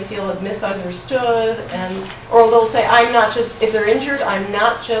 and they feel misunderstood, or they'll say, if they're injured, I'm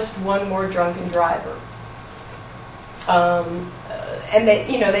not just one more drunken driver. And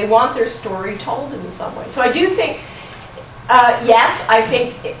they want their story told in some way. So I do think, yes, I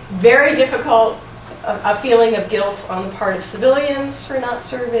think very difficult, a feeling of guilt on the part of civilians for not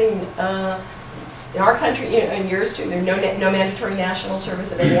serving. In our country, in yours too, there's no mandatory national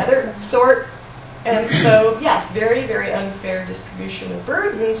service of any other sort. And so, yes, very, very unfair distribution of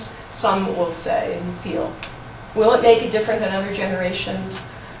burdens, some will say and feel. Will it make it different than other generations?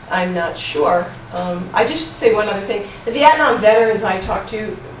 I'm not sure. I just say one other thing. The Vietnam veterans I talked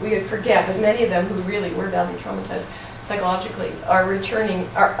to, we would forget, but many of them who really were badly traumatized psychologically are returning,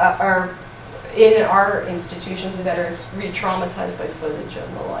 are in our institutions of veterans re-traumatized by footage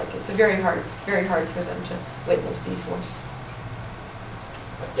and the like. It's very hard for them to witness these wars.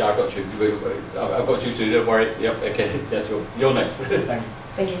 Yeah, I've got you. I've got you too. Don't worry. Yep. Okay. Yes, you're next. Thank you.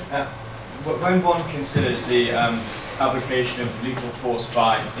 Thank you. When one considers the application of lethal force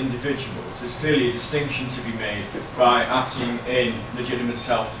by individuals, there's clearly a distinction to be made by acting in legitimate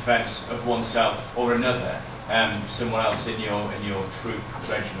self-defence of oneself or another, someone else in your troop,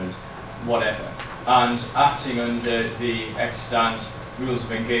 regiment, whatever, and acting under the extant rules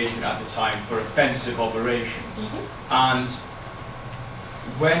of engagement at the time for offensive operations. Mm-hmm. And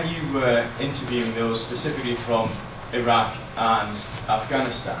when you were interviewing those specifically from Iraq and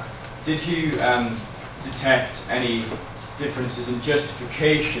Afghanistan, did you detect any differences in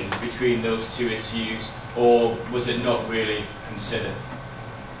justification between those two issues, or was it not really considered?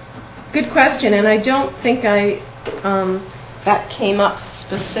 Good question, and I don't think I that came up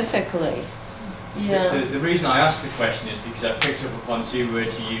specifically. Yeah. The reason I asked the question is because I picked up upon two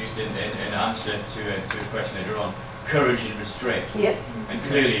words you used in answer to a question later on: courage and restraint. Yep. And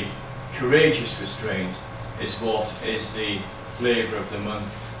clearly, courageous restraint is what is the flavour of the month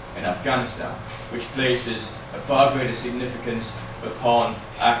in Afghanistan, which places a far greater significance upon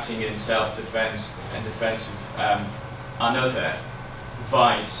acting in self-defence and defence of another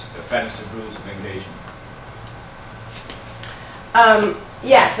vice offensive rules of engagement.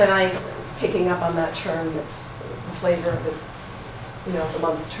 Yes, and I'm picking up on that term. That's the flavour of the, the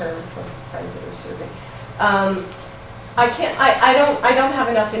month term for friends that are serving. I don't have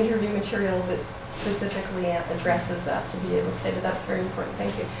enough interview material that specifically addresses that to be able to say, but that's very important.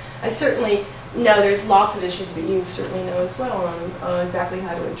 Thank you. I certainly know there's lots of issues that you certainly know as well on exactly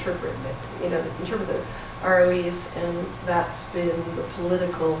how to interpret the ROEs, and that's been the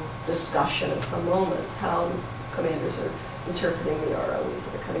political discussion at the moment, how commanders are interpreting the ROEs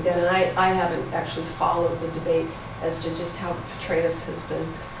that are coming down. And I haven't actually followed the debate as to just how Petraeus has been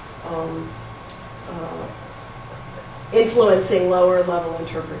influencing lower level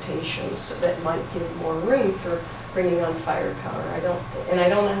interpretations that might give more room for bringing on firepower. I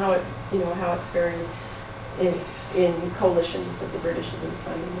don't know how it's faring in coalitions that the British have been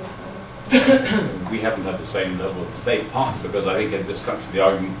fighting. We haven't had the same level of debate, partly because I think in this country the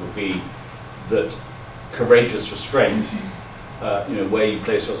argument would be that courageous restraint, where you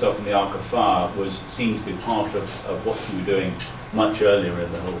place yourself in the arc of fire, was seen to be part of what you were doing much earlier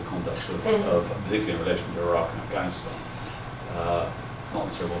in the whole conduct of particularly in relation to Iraq and Afghanistan. Not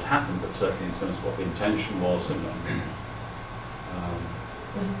necessarily what happened, but certainly in terms of what the intention was. And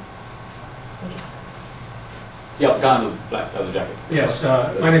yeah, the guy in the black leather jacket. Yes,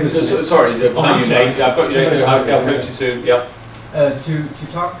 my name is. Sorry, I've got your name. I'll approach you soon. Yep. To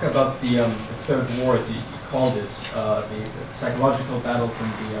talk about the third war, as you called it, the psychological battles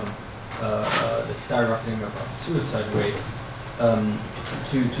and the skyrocketing of suicide rates.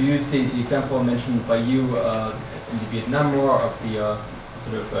 To use the example mentioned by you in the Vietnam War of the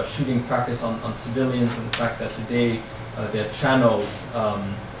sort of shooting practice on civilians, and the fact that today there are channels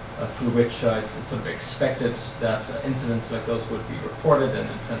through which it's sort of expected that incidents like those would be reported, and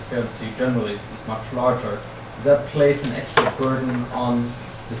transparency generally is much larger. Does that place an extra burden on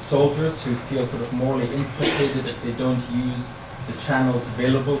the soldiers who feel sort of morally implicated if they don't use the channels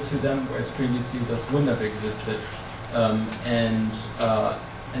available to them, whereas previously those wouldn't have existed? And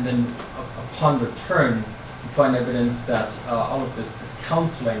then upon return, you find evidence that all of this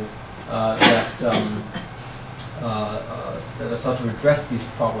counseling that are sought to address these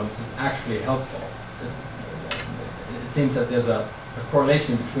problems is actually helpful. It seems that there's a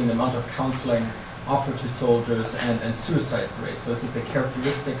correlation between the amount of counseling offered to soldiers and suicide rates. So is it the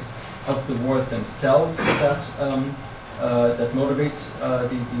characteristics of the wars themselves that motivate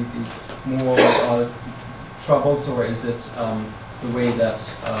these more troubles, or is it the way that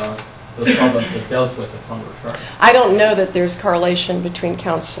those problems are dealt with upon return? I don't know that there's correlation between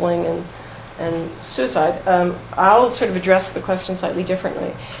counseling and suicide. I'll sort of address the question slightly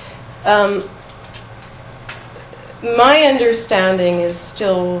differently. My understanding is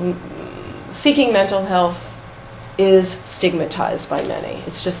still seeking mental health is stigmatized by many.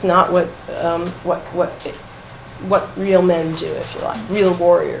 It's just not what real men do, if you like, real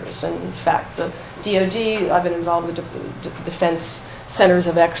warriors. And in fact, the DoD, I've been involved with Defense Centers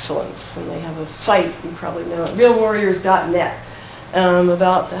of Excellence, and they have a site, you probably know it, realwarriors.net,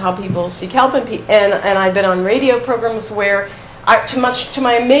 about how people seek help. And I've been on radio programs where, to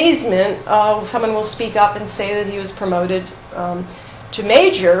my amazement, someone will speak up and say that he was promoted to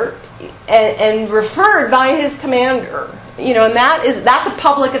major and referred by his commander. And that's a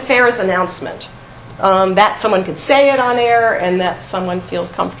public affairs announcement. That someone could say it on air, and that someone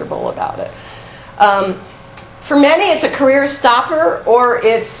feels comfortable about it. For many, it's a career stopper, or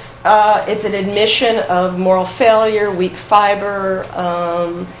it's an admission of moral failure, weak fiber,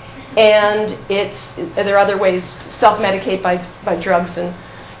 and there are other ways. Self-medicate by drugs and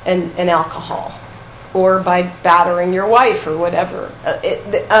alcohol, or by battering your wife or whatever.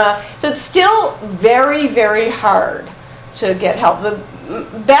 So it's still very, very hard to get help. The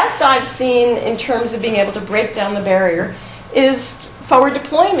best I've seen in terms of being able to break down the barrier is forward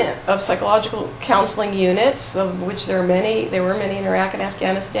deployment of psychological counseling units, of which there were many in Iraq and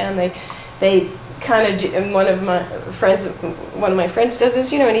Afghanistan. They kind of do, and one of my friends does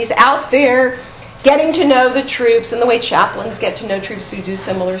this, and he's out there getting to know the troops, and the way chaplains get to know troops who do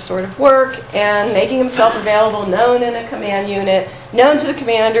similar sort of work, and making himself available, known in a command unit, known to the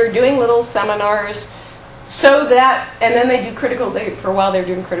commander, doing little seminars, and then they do for a while they're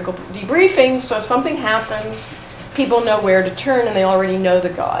doing critical debriefing, so if something happens, people know where to turn, and they already know the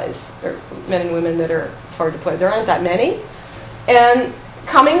guys, or men and women that are forward deployed. There aren't that many. And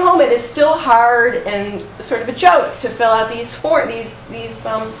coming home, it is still hard and sort of a joke to fill out these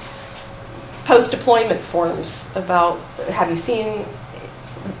post-deployment forms about, have you seen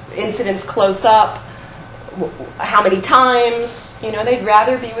incidents close up, how many times. They'd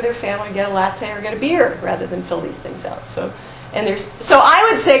rather be with their family, get a latte or get a beer rather than fill these things out. So I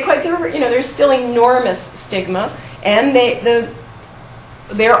would say there's still enormous stigma, and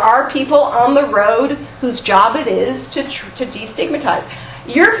there are people on the road whose job it is to destigmatize.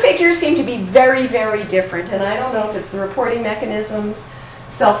 Your figures seem to be very, very different, and I don't know if it's the reporting mechanisms,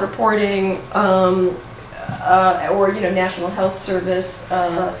 self-reporting, or National Health Service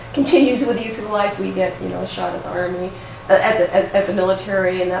continues with you through life. We get a shot at the Army, at the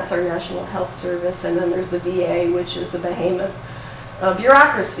military, and that's our National Health Service. And then there's the VA, which is a behemoth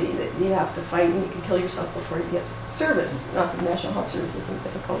bureaucracy that you have to fight, and you can kill yourself before you get service. Not that the National Health Service isn't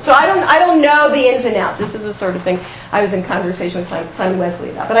difficult. So I don't know the ins and outs. This is the sort of thing I was in conversation with Simon Wesley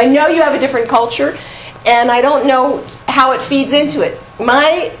about. But I know you have a different culture, and I don't know how it feeds into it.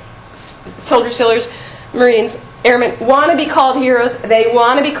 My soldiers, sailors, Marines, airmen want to be called heroes. They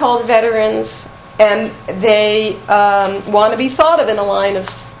want to be called veterans, and they want to be thought of in a line of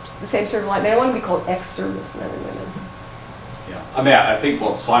the same sort of line. They don't want to be called ex-service men and women. Yeah, I mean, I think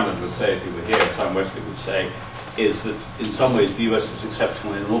what Simon would say, if he were here, Simon Wesley would say, is that in some ways the US is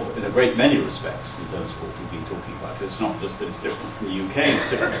exceptional in a great many respects in terms of what we've been talking about. It's not just that it's different from the UK, it's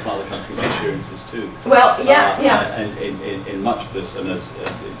different from other countries' experiences too. Well, yeah. And in much of this, and as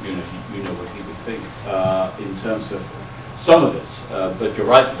you know what he would think in terms of some of this. But you're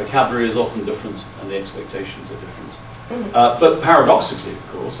right, the vocabulary is often different and the expectations are different. Mm-hmm. But paradoxically, of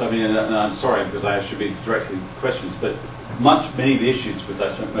course, I mean, and I'm sorry because I should be directly questions, but many of the issues, because I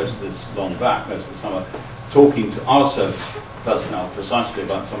spent most of this long back, most of the summer, talking to our service personnel precisely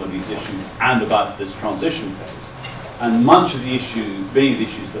about some of these issues and about this transition phase. And many of the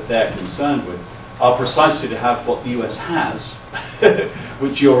issues that they're concerned with are precisely to have what the US has,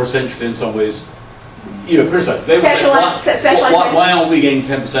 which you're essentially in some ways, criticizing. Why aren't we getting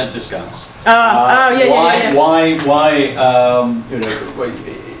 10% discounts?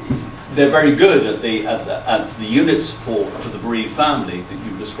 They're very good at the unit support for the bereaved family that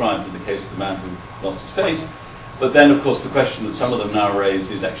you described in the case of the man who lost his face. But then, of course, the question that some of them now raise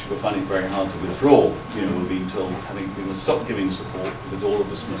is actually we're finding it very hard to withdraw. We're being told we must stop giving support because all of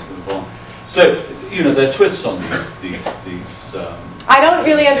us must move on. So, there are twists on these. I don't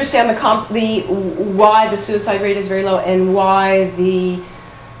really understand why the suicide rate is very low and why the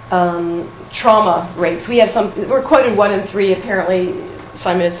trauma rates. We're quoted 1 in 3 apparently.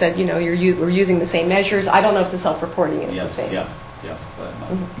 Simon has said, we're using the same measures. I don't know if the self-reporting is the same. Yeah.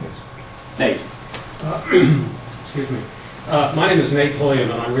 Mm-hmm. Nate. Excuse me. My name is Nate Pulliam,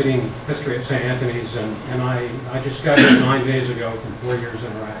 and I'm reading history at St. Anthony's, and I just got here 9 days ago from 4 years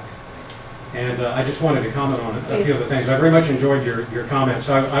in Iraq. And I just wanted to comment on a few of the things. I very much enjoyed your comments.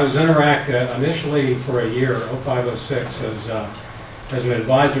 I was in Iraq initially for a year, 05-06, as an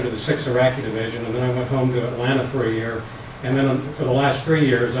advisor to the 6th Iraqi Division, and then I went home to Atlanta for a year. And then for the last 3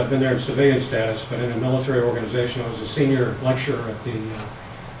 years, I've been there in civilian status, but in a military organization. I was a senior lecturer at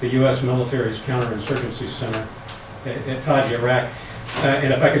the U.S. military's Counterinsurgency Center at Taji, Iraq.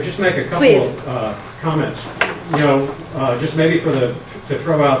 And if I could just make a couple of comments, just maybe to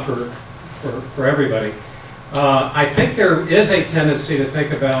throw out for everybody. I think there is a tendency to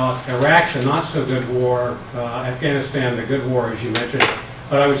think about Iraq, the not-so-good war, Afghanistan, the good war, as you mentioned.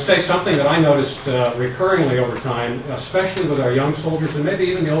 But I would say something that I noticed recurringly over time, especially with our young soldiers, and maybe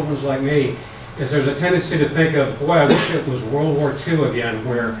even the old ones like me, is there's a tendency to think of, boy, I wish it was World War II again,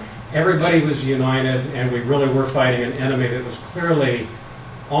 where everybody was united and we really were fighting an enemy that was clearly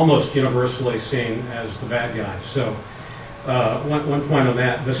almost universally seen as the bad guy. So one point on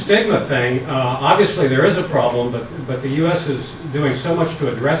that. The stigma thing, obviously there is a problem, but the U.S. is doing so much to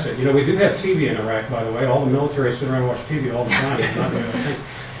address it. We do have TV in Iraq, by the way. All the military sit around and watch TV all the time. It's not doing things.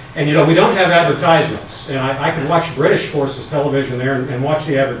 And, we don't have advertisements. And I could watch British Forces television there and watch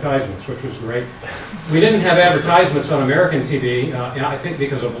the advertisements, which was great. We didn't have advertisements on American TV, I think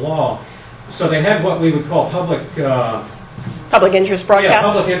because of law. So they had what we would call public interest broadcasts?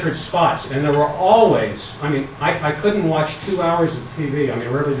 Yeah, public interest spots. And there were always, I couldn't watch 2 hours of TV.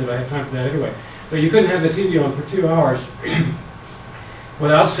 Rarely did I have time for that anyway. But you couldn't have the TV on for 2 hours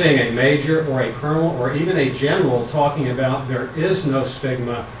without seeing a major or a colonel or even a general talking about there is no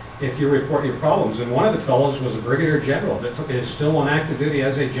stigma if you report your problems. And one of the fellows was a brigadier general that is still on active duty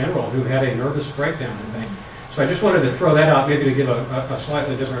as a general who had a nervous breakdown, I think. So I just wanted to throw that out, maybe to give a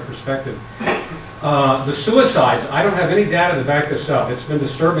slightly different perspective. The suicides, I don't have any data to back this up. It's been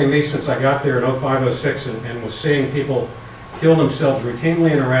disturbing me since I got there in 05, 06 and was seeing people kill themselves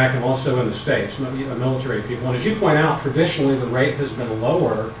routinely in Iraq and also in the States, military people. And as you point out, traditionally the rate has been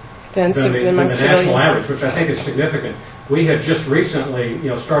lower than the national average, which I think is significant. We have just recently,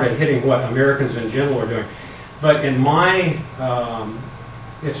 started hitting what Americans in general are doing. But in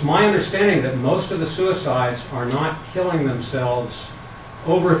it's my understanding that most of the suicides are not killing themselves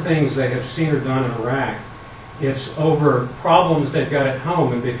over things they have seen or done in Iraq. It's over problems they've got at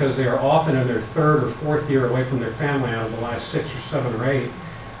home, and because they are often in their third or fourth year away from their family out of the last 6 or 7 or 8,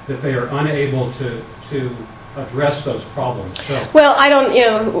 that they are unable to address those problems. So, well, I don't,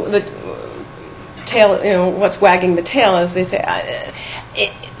 the tail, what's wagging the tail, as they say.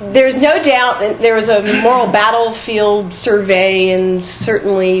 There's no doubt that there was a moral battlefield survey, and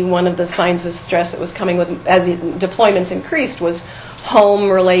certainly one of the signs of stress that was coming with as the deployments increased was home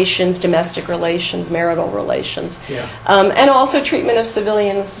relations, domestic relations, marital relations, and also treatment of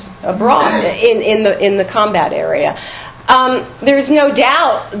civilians abroad in the combat area. There's no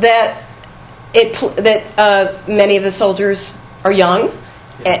doubt that many of the soldiers are young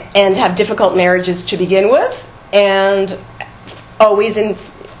and have difficult marriages to begin with, and always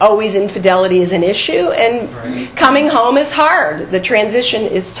infidelity is an issue, and coming home is hard. The transition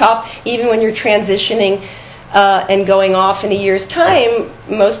is tough, even when you're transitioning and going off in a year's time.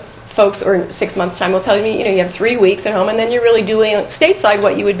 Most folks, or 6 months' time, will tell you, you have 3 weeks at home, and then you're really doing stateside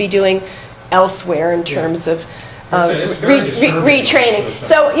what you would be doing elsewhere in terms of retraining.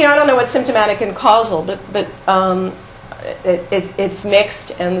 So, I don't know what's symptomatic and causal, but it's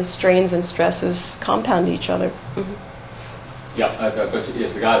mixed, and the strains and stresses compound each other. Mm-hmm. Yeah,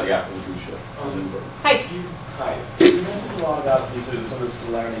 yes, the guy at the gap. Hi. Hi. You mentioned a lot about some of the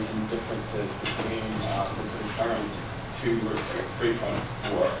similarities and differences between the sort of current three-front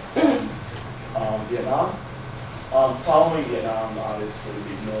war and Vietnam. Following Vietnam, obviously,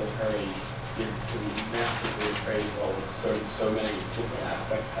 the military did to massively appraisal so many different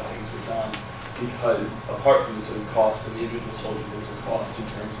aspects of how things were done, because apart from the sort of costs of the individual soldier, there's a cost in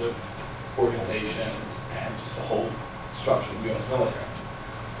terms of organization and just the whole structure of the U.S. military.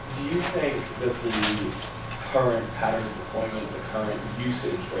 Do you think that the current pattern of deployment, the current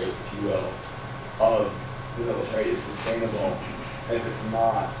usage rate, if you will, of the military is sustainable? And if it's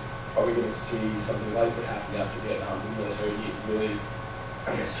not, are we going to see something like what happened after Vietnam? The military really,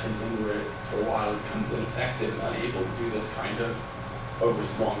 turns into it for a while, becomes ineffective and unable to do this kind of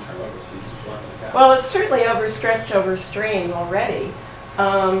long-term overseas deployment? Well, it's certainly overstretched, overstrained already.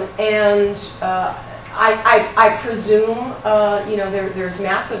 I presume, there's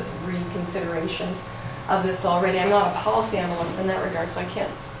massive reconsiderations of this already. I'm not a policy analyst in that regard, so I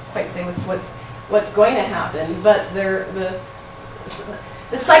can't quite say what's going to happen. But the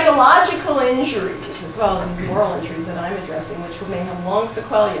psychological injuries, as well as these moral injuries that I'm addressing, which may have long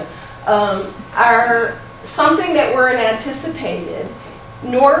sequelae, are something that weren't anticipated,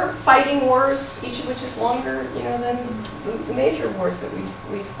 nor fighting wars, each of which is longer, than the major wars that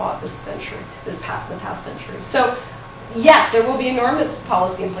we fought the past century. So, yes, there will be enormous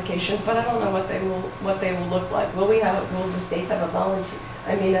policy implications, but I don't know what they will look like. Will the states have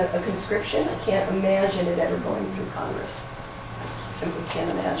a conscription? I can't imagine it ever going through Congress. I simply can't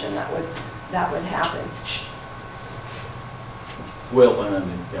imagine that would happen. Will, and then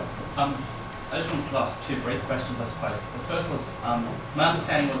I just wanted to ask 2 brief questions, I suppose. The first was, my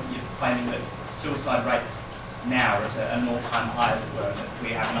understanding was that you're claiming that suicide rates now are at an all-time high, as it were, that we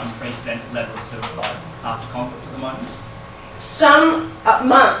have an unprecedented level of suicide after conflict at the moment. Some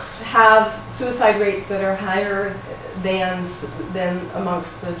months have suicide rates that are higher than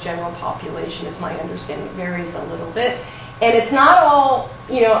amongst the general population, is my understanding. It varies a little bit. And it's not all,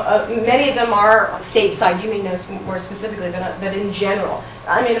 many of them are stateside. You may know more specifically, but in general.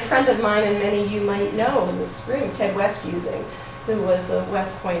 A friend of mine, and many of you might know in this room, Ted Westfusing, who was a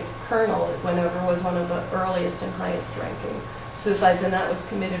West Point colonel that went over, was one of the earliest and highest ranking suicides, and that was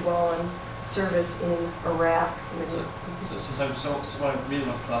committed while on service in Iraq. So what I really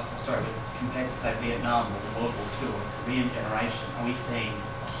wanted to ask, was compared to, say, Vietnam or the World War II or the Korean generation, are we seeing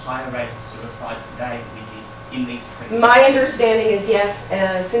a higher rate of suicide today than we did in these previous? My understanding is yes,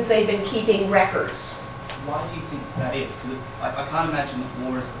 since they've been keeping records. Why do you think that is? Because I can't imagine that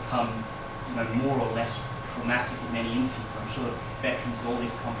war has become more or less traumatic in many instances. I'm sure that veterans of all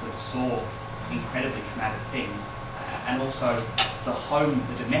these conflicts saw incredibly traumatic things. And also the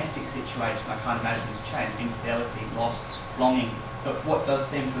domestic situation, I can't imagine has changed. Infidelity, loss, longing. But what does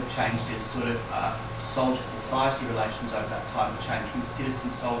seem to have changed is sort of soldier-society relations over that time have changed from a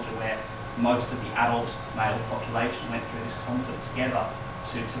citizen soldier where most of the adult male population went through this conflict together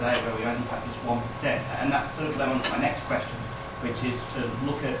to today, where we only have this 1%. And that sort of led on to my next question, which is to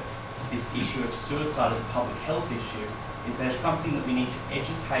look at this issue of suicide as a public health issue. Is there something that we need to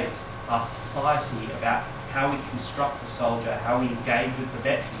educate our society about how we construct the soldier, how we engage with the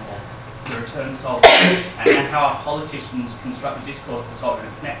veteran or the returned soldier, and how our politicians construct the discourse of the soldier? And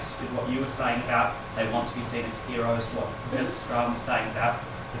it connects with what you were saying about they want to be seen as heroes, what Professor Strachan was saying about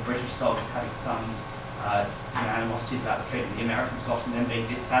the British soldiers having some animosity about the treatment of the American soldiers and then being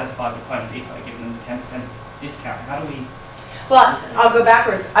dissatisfied with Home Depot giving them the 10% discount. How do we... Well, I'll go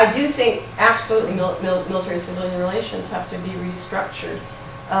backwards. I do think absolutely military-civilian relations have to be restructured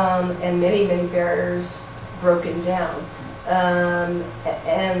and many, many barriers broken down.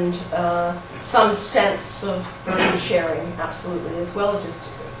 And some sense of burden sharing, absolutely, as well as just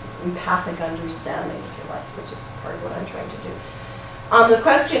empathic understanding, if you like, which is part of what I'm trying to do. On the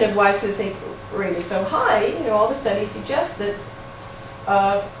question of why suicide rate is so high, all the studies suggest that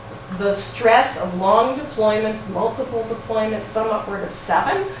the stress of long deployments, multiple deployments, some upward of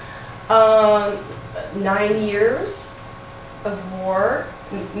 7, 9 years of war,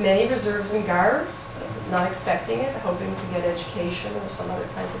 many reserves and guards, not expecting it, hoping to get education or some other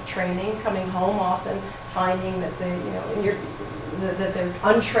kinds of training, coming home often finding that that they're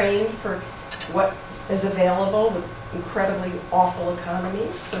untrained for what is available with incredibly awful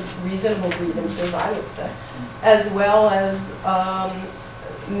economies, so reasonable grievances, I would say, as well as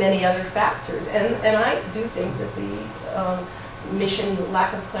many other factors. And I do think that the mission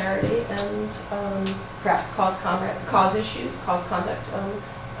lack of clarity and perhaps cause conduct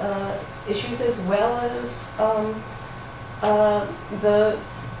issues, as well as the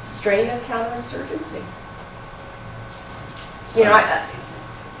strain of counterinsurgency.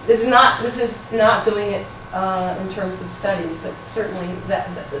 This is not doing it in terms of studies, but certainly that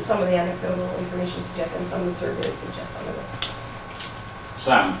some of the anecdotal information suggests, and some of the surveys suggest some of this.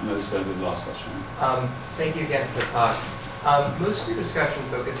 Sam, let's go to the last question. Thank you again for the talk. Most of your discussion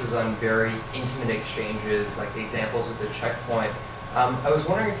focuses on very intimate exchanges, like the examples at the checkpoint. I was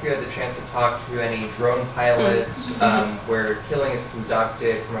wondering if you had the chance to talk to any drone pilots where killing is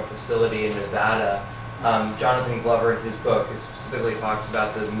conducted from a facility in Nevada. Jonathan Glover, in his book, specifically talks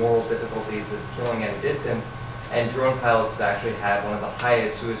about the moral difficulties of killing at a distance, and drone pilots have actually had one of the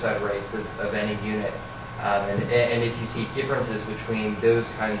highest suicide rates of any unit. And if you see differences between those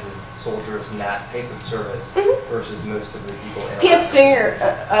kinds of soldiers and that type of service versus most of the people in P.F. Singer,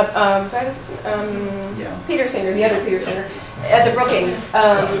 Peter Singer, the other Peter Singer, at the Brookings,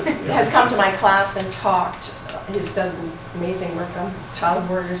 has come to my class and talked. He's done this amazing work on child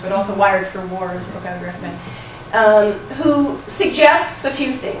warriors, but also Wired for War is a book I would recommend, who suggests a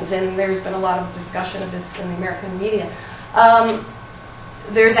few things, and there's been a lot of discussion of this in the American media.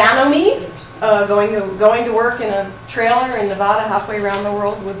 There's anomie, going to work in a trailer in Nevada halfway around the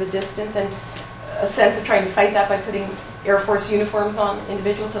world with the distance, and a sense of trying to fight that by putting Air Force uniforms on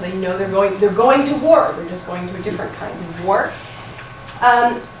individuals so they know they're going to war. They're just going to a different kind of war.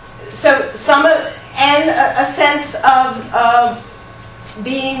 So and a sense of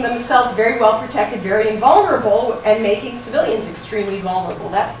being themselves very well protected, very invulnerable, and making civilians extremely vulnerable.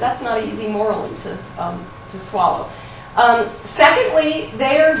 That's not easy morally to swallow. Secondly,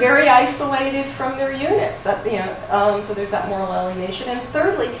 they are very isolated from their units, so there's that moral alienation. And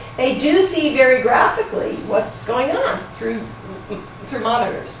thirdly, they do see very graphically what's going on through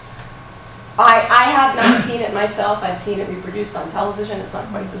monitors. I have not seen it myself. I've seen it reproduced on television. It's not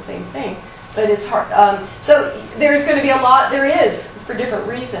quite the same thing, but it's hard. So there's going to be a lot. There is, for different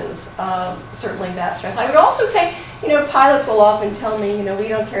reasons, certainly that stress. I would also say, pilots will often tell me, we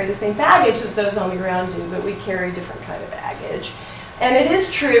don't carry the same baggage that those on the ground do, but we carry different kind of baggage. And it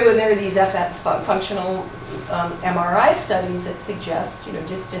is true, and there are these functional MRI studies that suggest,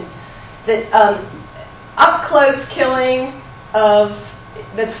 that up close killing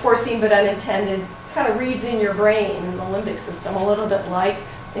that's foreseen but unintended kind of reads in your brain in the limbic system a little bit like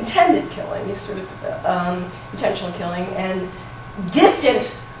intended killing, these sort of intentional killing, and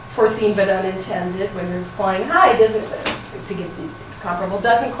distant foreseen but unintended when you're flying high to get comparable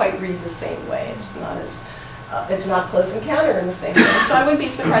doesn't quite read the same way. It's not close encounter in the same way. So I wouldn't be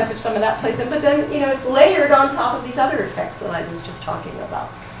surprised if some of that plays in. But then it's layered on top of these other effects that I was just talking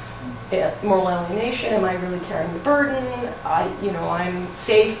about. Moral alienation. Am I really carrying the burden? I'm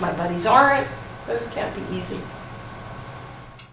safe. My buddies aren't. Those can't be easy.